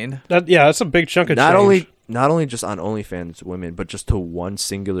insane. That's a big chunk of change. Not only just on OnlyFans women, but just to one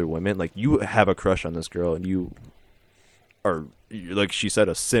singular woman. Like, you have a crush on this girl, and you are, like she said,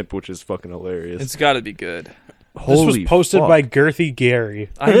 a simp, which is fucking hilarious. It's got to be good. This was posted by Girthy Gary.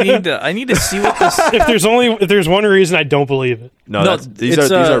 I need to see what this. If there's one reason I don't believe it. No, these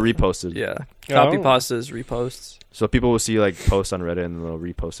are reposted. Yeah, copy Oh. pastas, reposts. So people will see like posts on Reddit and they'll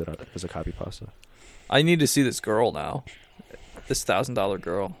repost it as a copy pasta. I need to see this girl now. This $1,000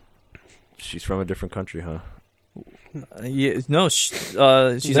 girl. She's from a different country, huh? Yeah, no, she's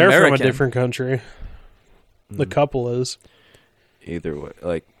They're American. from a different country. The couple is. Either way,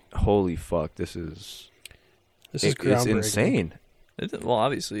 like, holy fuck, this is It's groundbreaking. Insane. Well,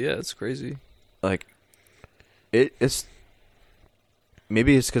 obviously, yeah, it's crazy. Like, it's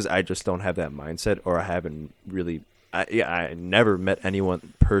maybe it's because I just don't have that mindset, or I haven't really. I never met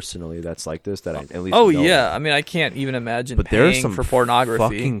anyone personally that's like this that I at least. Oh know. yeah, I mean, I can't even imagine But there's paying some for pornography.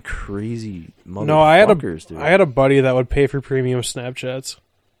 fucking crazy motherfuckers. No, I dude. had a buddy that would pay for premium Snapchats.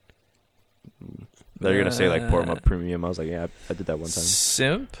 They're gonna say like Pornhub Premium. I was like, yeah, I did that one time.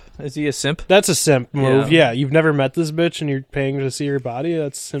 Simp? Is he a simp? That's a simp move. Yeah. Yeah, you've never met this bitch and you're paying to see her body.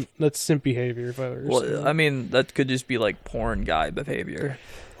 That's simp behavior. If I've ever seen Well, it. I mean, that could just be like porn guy behavior.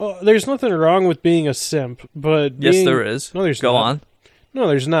 Well, there's nothing wrong with being a simp, but Yes, there is. No, there's Go not. on. No,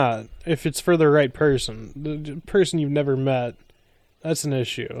 there's not. If it's for the right person, the person you've never met, that's an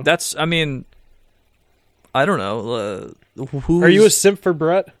issue. That's. I mean, I don't know. Who Are you a simp for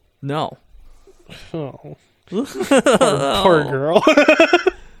Brett? No. Oh, poor girl.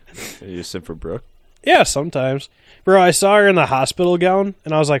 Are you a simp for Brooke? Yeah, sometimes. Bro, I saw her in the hospital gown,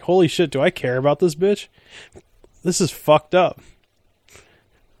 and I was like, holy shit, do I care about this bitch? This is fucked up.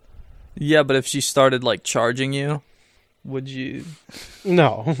 Yeah, but if she started like charging you, would you?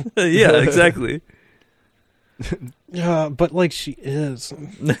 No. Yeah, exactly. Yeah, but like she is.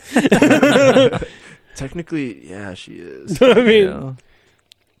 Technically, yeah, she is. I mean, Yeah.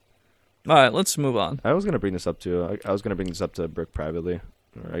 All right, let's move on. I was gonna bring this up too. I was gonna bring this up to Brooke privately,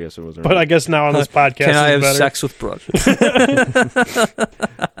 or I guess it wasn't. but I guess now on this podcast, Can I have better. sex with Brooke?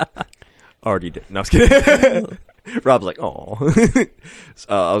 Already did. No, I was kidding. Rob's like, oh.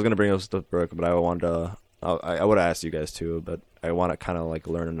 I was gonna bring this to Brooke, but I wanted to. I would have asked you guys too, but I want to kind of like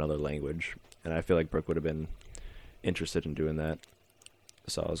learn another language, and I feel like Brooke would have been interested in doing that.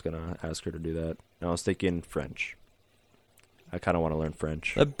 So I was gonna ask her to do that. And I was thinking French. I kind of want to learn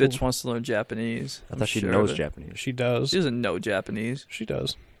French. That bitch wants to learn Japanese. I thought she knows Japanese. She does. She doesn't know Japanese. She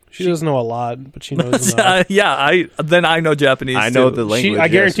does. She doesn't know a lot, but she knows enough. Yeah, I know Japanese. I know too. the language. I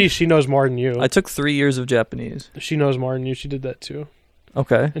yes. guarantee she knows more than you. I took 3 years of Japanese. She knows more than you. She did that too.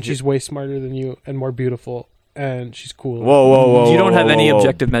 Okay. And she's way smarter than you and more beautiful. And she's cool. Whoa! You don't have any whoa.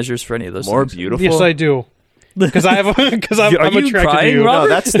 objective measures for any of those More things. beautiful. Yes, I do. Because I'm Are you attracted crying, to you. Rob?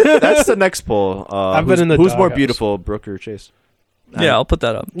 No, that's the next poll. I've been in the who's more doghouse. beautiful, Brooke or Chase? Yeah, I'll put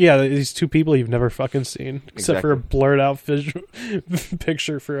that up. Yeah, these two people you've never fucking seen, except for a Exactly. blurred out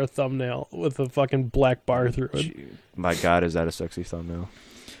picture for a thumbnail with a fucking black bar through it. My God, is that a sexy thumbnail?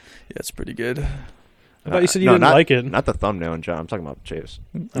 Yeah, it's pretty good. I thought you said you no, didn't not- like it. Not the thumbnail in John. I'm talking about Chase.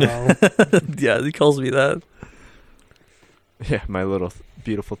 Oh. Yeah, he calls me that. Yeah, my little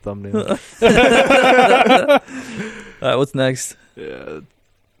beautiful thumbnail. All right, what's next? Yeah,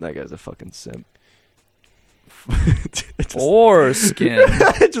 that guy's a fucking simp. Foreskin.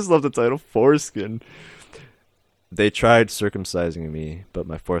 I just love the title, Foreskin. They tried circumcising me, but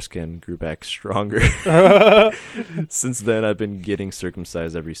my foreskin grew back stronger. Since then, I've been getting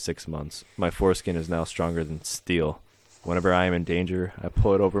circumcised every 6 months. My foreskin is now stronger than steel. Whenever I am in danger, I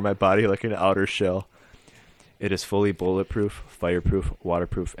pull it over my body like an outer shell. It is fully bulletproof, fireproof,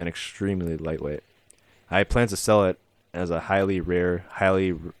 waterproof, and extremely lightweight. I plan to sell it as a highly rare,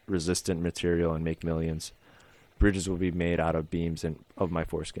 highly resistant material and make millions. Bridges will be made out of beams of my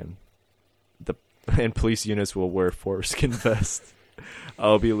foreskin. And police units will wear foreskin vests.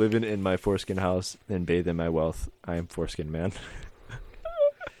 I'll be living in my foreskin house and bathe in my wealth. I am foreskin man.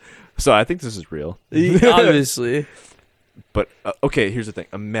 So I think this is real. Obviously. But okay, here's the thing.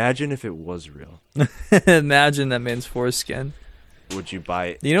 Imagine if it was real. Imagine that man's foreskin. Would you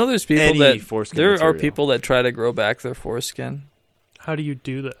buy You know, there's people any that foreskin there are material? people that try to grow back their foreskin. How do you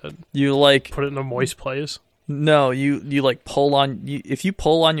do that? You like Put it in a moist place? no, you like pull on if you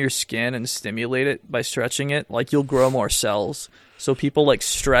pull on your skin and stimulate it by stretching it, like you'll grow more cells. So people like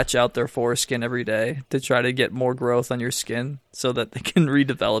stretch out their foreskin every day to try to get more growth on your skin so that they can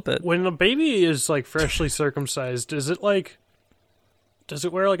redevelop it. When a baby is like freshly circumcised, does it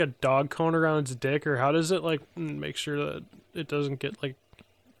wear like a dog cone around its dick, or how does it like make sure that it doesn't get like?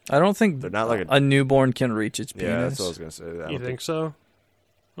 I don't think They're not like a newborn can reach its penis. Yeah, that's what I was gonna say. I You don't think so?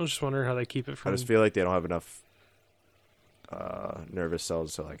 I was just wondering how they keep it I from. just feel like they don't have enough nervous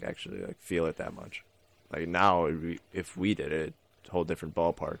cells to like actually like feel it that much. Like now, if we did it, a whole different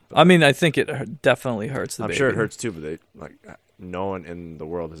ballpark. But I mean, I think it definitely hurts the I'm baby. sure it hurts too, but they like no one in the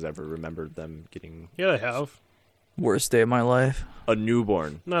world has ever remembered them getting Yeah, they have. Worst day of my life. a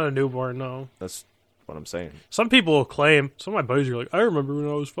newborn. Not a newborn, no. That's what I'm saying. Some people will claim. Some of my buddies are like, I remember when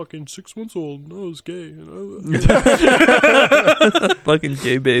I was fucking 6 months old and I was gay. And Fucking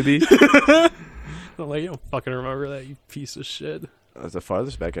gay baby. I'm like, you don't fucking remember that, you piece of shit. The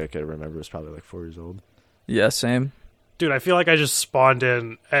farthest back I could remember was probably like 4 years old. Yeah, same. Dude, I feel like I just spawned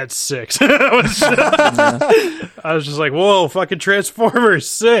in at 6. I was just like, whoa, fucking Transformers,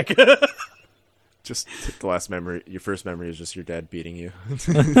 sick. Just the last memory, your first memory is just your dad beating you.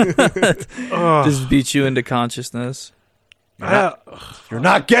 Just beat you into consciousness. You're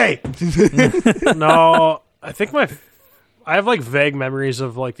not gay. No, I think I have like vague memories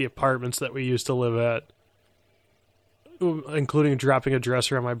of like the apartments that we used to live at, including dropping a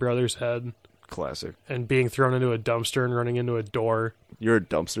dresser on my brother's head Classic. and being thrown into a dumpster and running into a door. You're a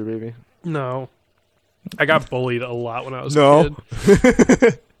dumpster baby. No, I got bullied a lot when I was a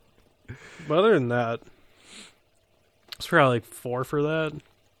kid. But other than that, it's probably like 4 for that.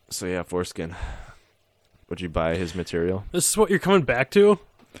 So yeah, foreskin. Would you buy his material? This is what you're coming back to?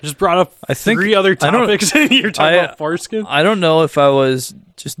 I just brought up I think 3 other topics and you're talking about foreskin? I don't know if I was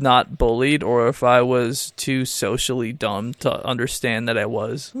just not bullied or if I was too socially dumb to understand that I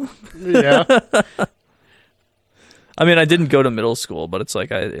was. Yeah. I mean, I didn't go to middle school, but it's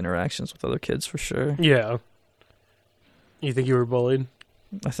like I had interactions with other kids for sure. Yeah. You think you were bullied?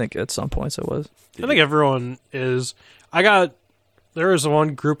 I think at some points I was. I think everyone is. There was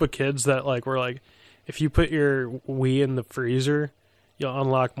one group of kids that like were like, if you put your Wii in the freezer, you'll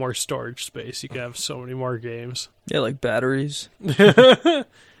unlock more storage space. You can have so many more games. Yeah, like batteries. I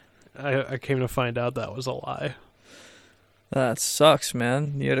came to find out that was a lie. That sucks,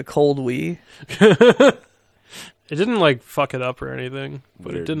 man. You had a cold Wii. It didn't like fuck it up or anything,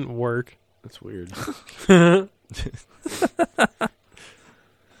 but Weird. it didn't work. That's weird.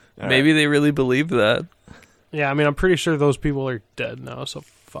 Maybe they really believed that. Yeah, I mean, I'm pretty sure those people are dead now, so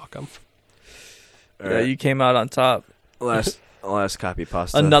fuck them. Yeah, you came out on top. Last copy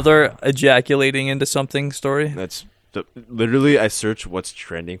pasta. Another ejaculating into something story. That's literally I search what's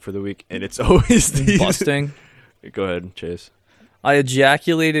trending for the week, and it's always these. Busting. Go ahead, Chase. I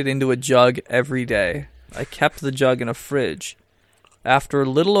ejaculated into a jug every day. I kept the jug in a fridge. After a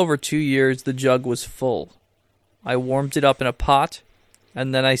little over 2 years, the jug was full. I warmed it up in a pot,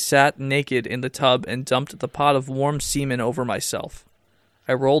 and then I sat naked in the tub and dumped the pot of warm semen over myself.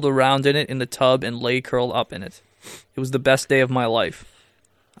 I rolled around in it in the tub and lay curled up in it. It was the best day of my life.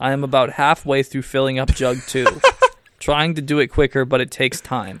 I am about halfway through filling up jug 2. Trying to do it quicker, but it takes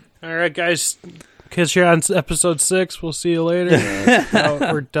time. All right, guys. Catch you on episode 6. We'll see you later.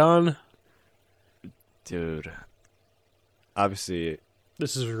 We're done. Dude. Obviously,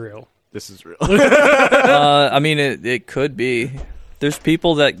 This is real. this is real. I mean, it could be. There's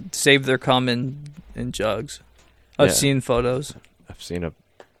people that save their cum in jugs. I've Yeah. seen photos. I've seen a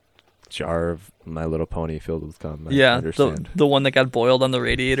jar of My Little Pony filled with cum. I Yeah, understand. the one that got boiled on the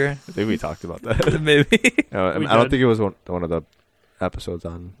radiator. I think we talked about that. Maybe. I We don't did. think it was one of the episodes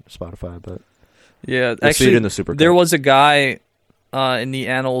on Spotify, but Yeah, you'll see actually, it in the super. there was a guy in the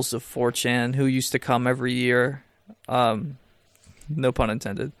annals of 4chan who used to come every year. No pun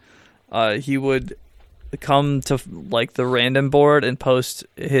intended. He would come to like the random board and post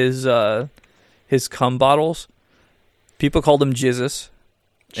his cum bottles. People called him Jesus.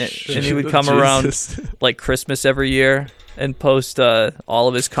 And he would come around like Christmas every year and post all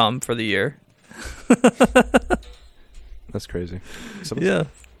of his cum for the year. That's crazy. Yeah.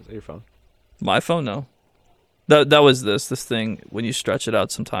 Is that your phone? My phone, no. That was this thing. When you stretch it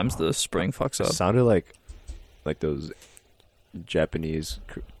out, sometimes the spring fucks It up. sounded like those Japanese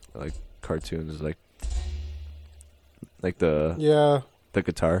like cartoons, like the Yeah. The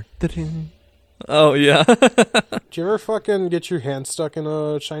guitar. Oh yeah. Do you ever fucking get your hand stuck in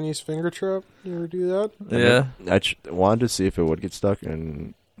a Chinese finger trap? You ever do that? Yeah. I wanted to see if it would get stuck,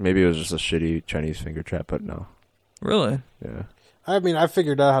 and maybe it was just a shitty Chinese finger trap, but no. Really? Yeah. I mean, I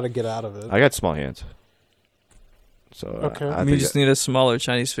figured out how to get out of it. I got small hands. So Okay. I You think just need a smaller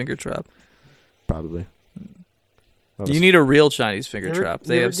Chinese finger trap. probably. You need a real Chinese finger You ever- trap. you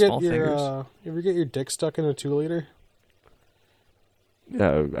They ever have get small your, fingers. You ever get your dick stuck in a 2-liter?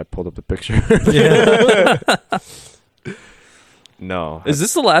 Yeah, I pulled up the picture. Yeah. No. Is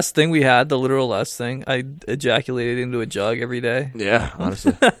this the last thing we had? The literal last thing? I ejaculated into a jug every day. Yeah,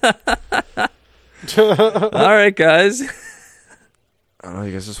 honestly. All right, guys. I don't know.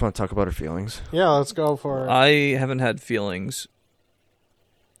 You guys just want to talk about our feelings? Yeah, let's go for it. I haven't had feelings.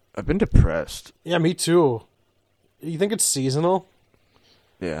 I've been depressed. Yeah, me too. You think it's seasonal?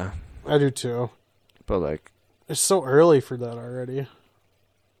 Yeah, I do too. but like, It's so early for that already.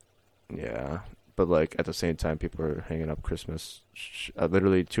 yeah, but like at the same time, people are hanging up Christmas.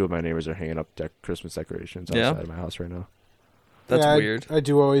 Literally, 2 of my neighbors are hanging up Christmas decorations Yeah. outside of my house right now. That's Yeah, weird. I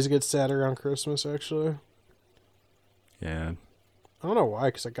do always get sad around Christmas, actually. Yeah, I don't know why,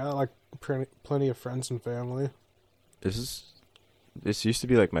 because I got like plenty of friends and family. this used to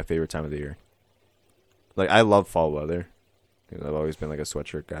be like my favorite time of the year. Like, I love fall weather. I've always been like a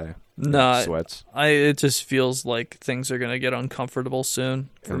sweatshirt guy. No, Sweats. it just feels like things are gonna get uncomfortable soon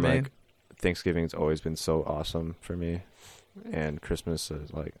for And me. like, Thanksgiving's always been so awesome for me, and Christmas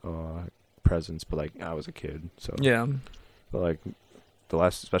is like, presents. But like, I was a kid, so Yeah. But like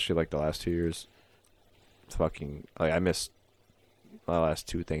especially like the last 2 years, fucking like I missed my last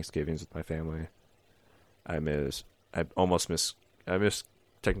 2 Thanksgivings with my family. I missed.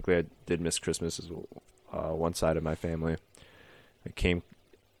 Technically, I did miss Christmas as one side of my family. I came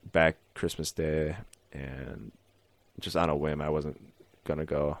back Christmas Day, and just on a whim, I wasn't gonna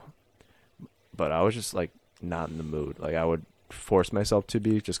go, but I was just like not in the mood. Like, I would force myself to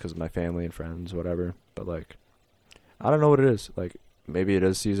be just because of my family and friends, whatever. But like, I don't know what it is. Like, maybe it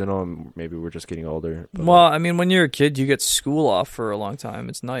is seasonal, and maybe we're just getting older. But Well, like, I mean, when you're a kid, you get school off for a long time.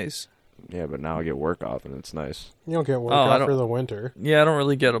 It's nice. yeah, but now I get work off, and it's nice. You don't get work Oh, I out don't- for the winter. Yeah, I don't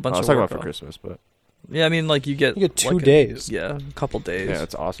really get a I bunch was of talking work about for off. Christmas, but Yeah, I mean, like you get You get 2 like days. Yeah, a couple days. yeah,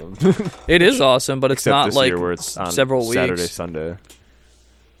 it's awesome. It is awesome, but it's Except not this like year where it's on several weeks. Saturday, Sunday.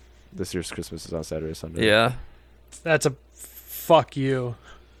 This year's Christmas is on Saturday, Sunday. Yeah, That's a fuck you.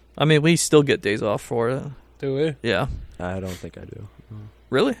 I mean, we still get days off for it. Do we? Yeah, I don't think I do.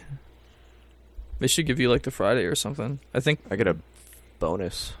 really? They should give you like the Friday or something. I think I get a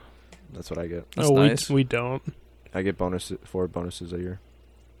bonus. That's what I get. that's no, nice. we don't. I get 4 bonuses a year.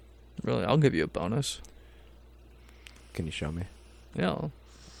 Really, I'll give you a bonus. Can you show me? Yeah.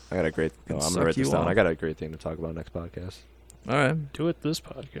 I got a great. Can I'm suck gonna write this you down. off. I got a great thing to talk about next podcast. All right. Do it this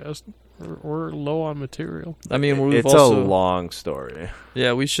podcast. We're low on material. I mean, we've It's also a long story.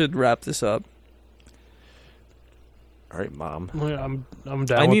 yeah. We should wrap this up. All right, Mom. Yeah, I'm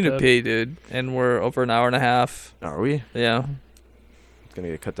down. I need with to that. pee, dude, and we're over an hour and a half. Are we? Yeah. It's gonna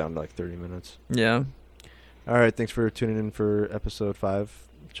get cut down to like 30 minutes. Yeah. All right. Thanks for tuning in for episode 5.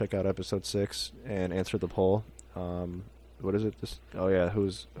 Check out episode 6 and answer the poll. What is it? Oh yeah.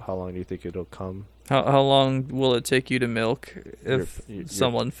 How long do you think it'll come? How long will it take you to milk if Your-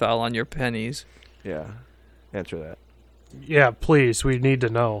 someone fell on your pennies? Yeah. Answer that. Yeah, please. We need to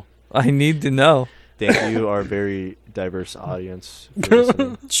know. I need to know. Thank you, our very diverse audience. For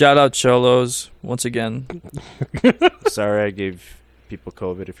listening. Shout out Cholos once again. Sorry, I gave people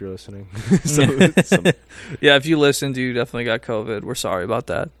COVID. If you're listening, Yeah, if you listened, you definitely got COVID. We're sorry about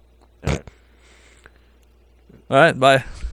that. All right. All right, bye.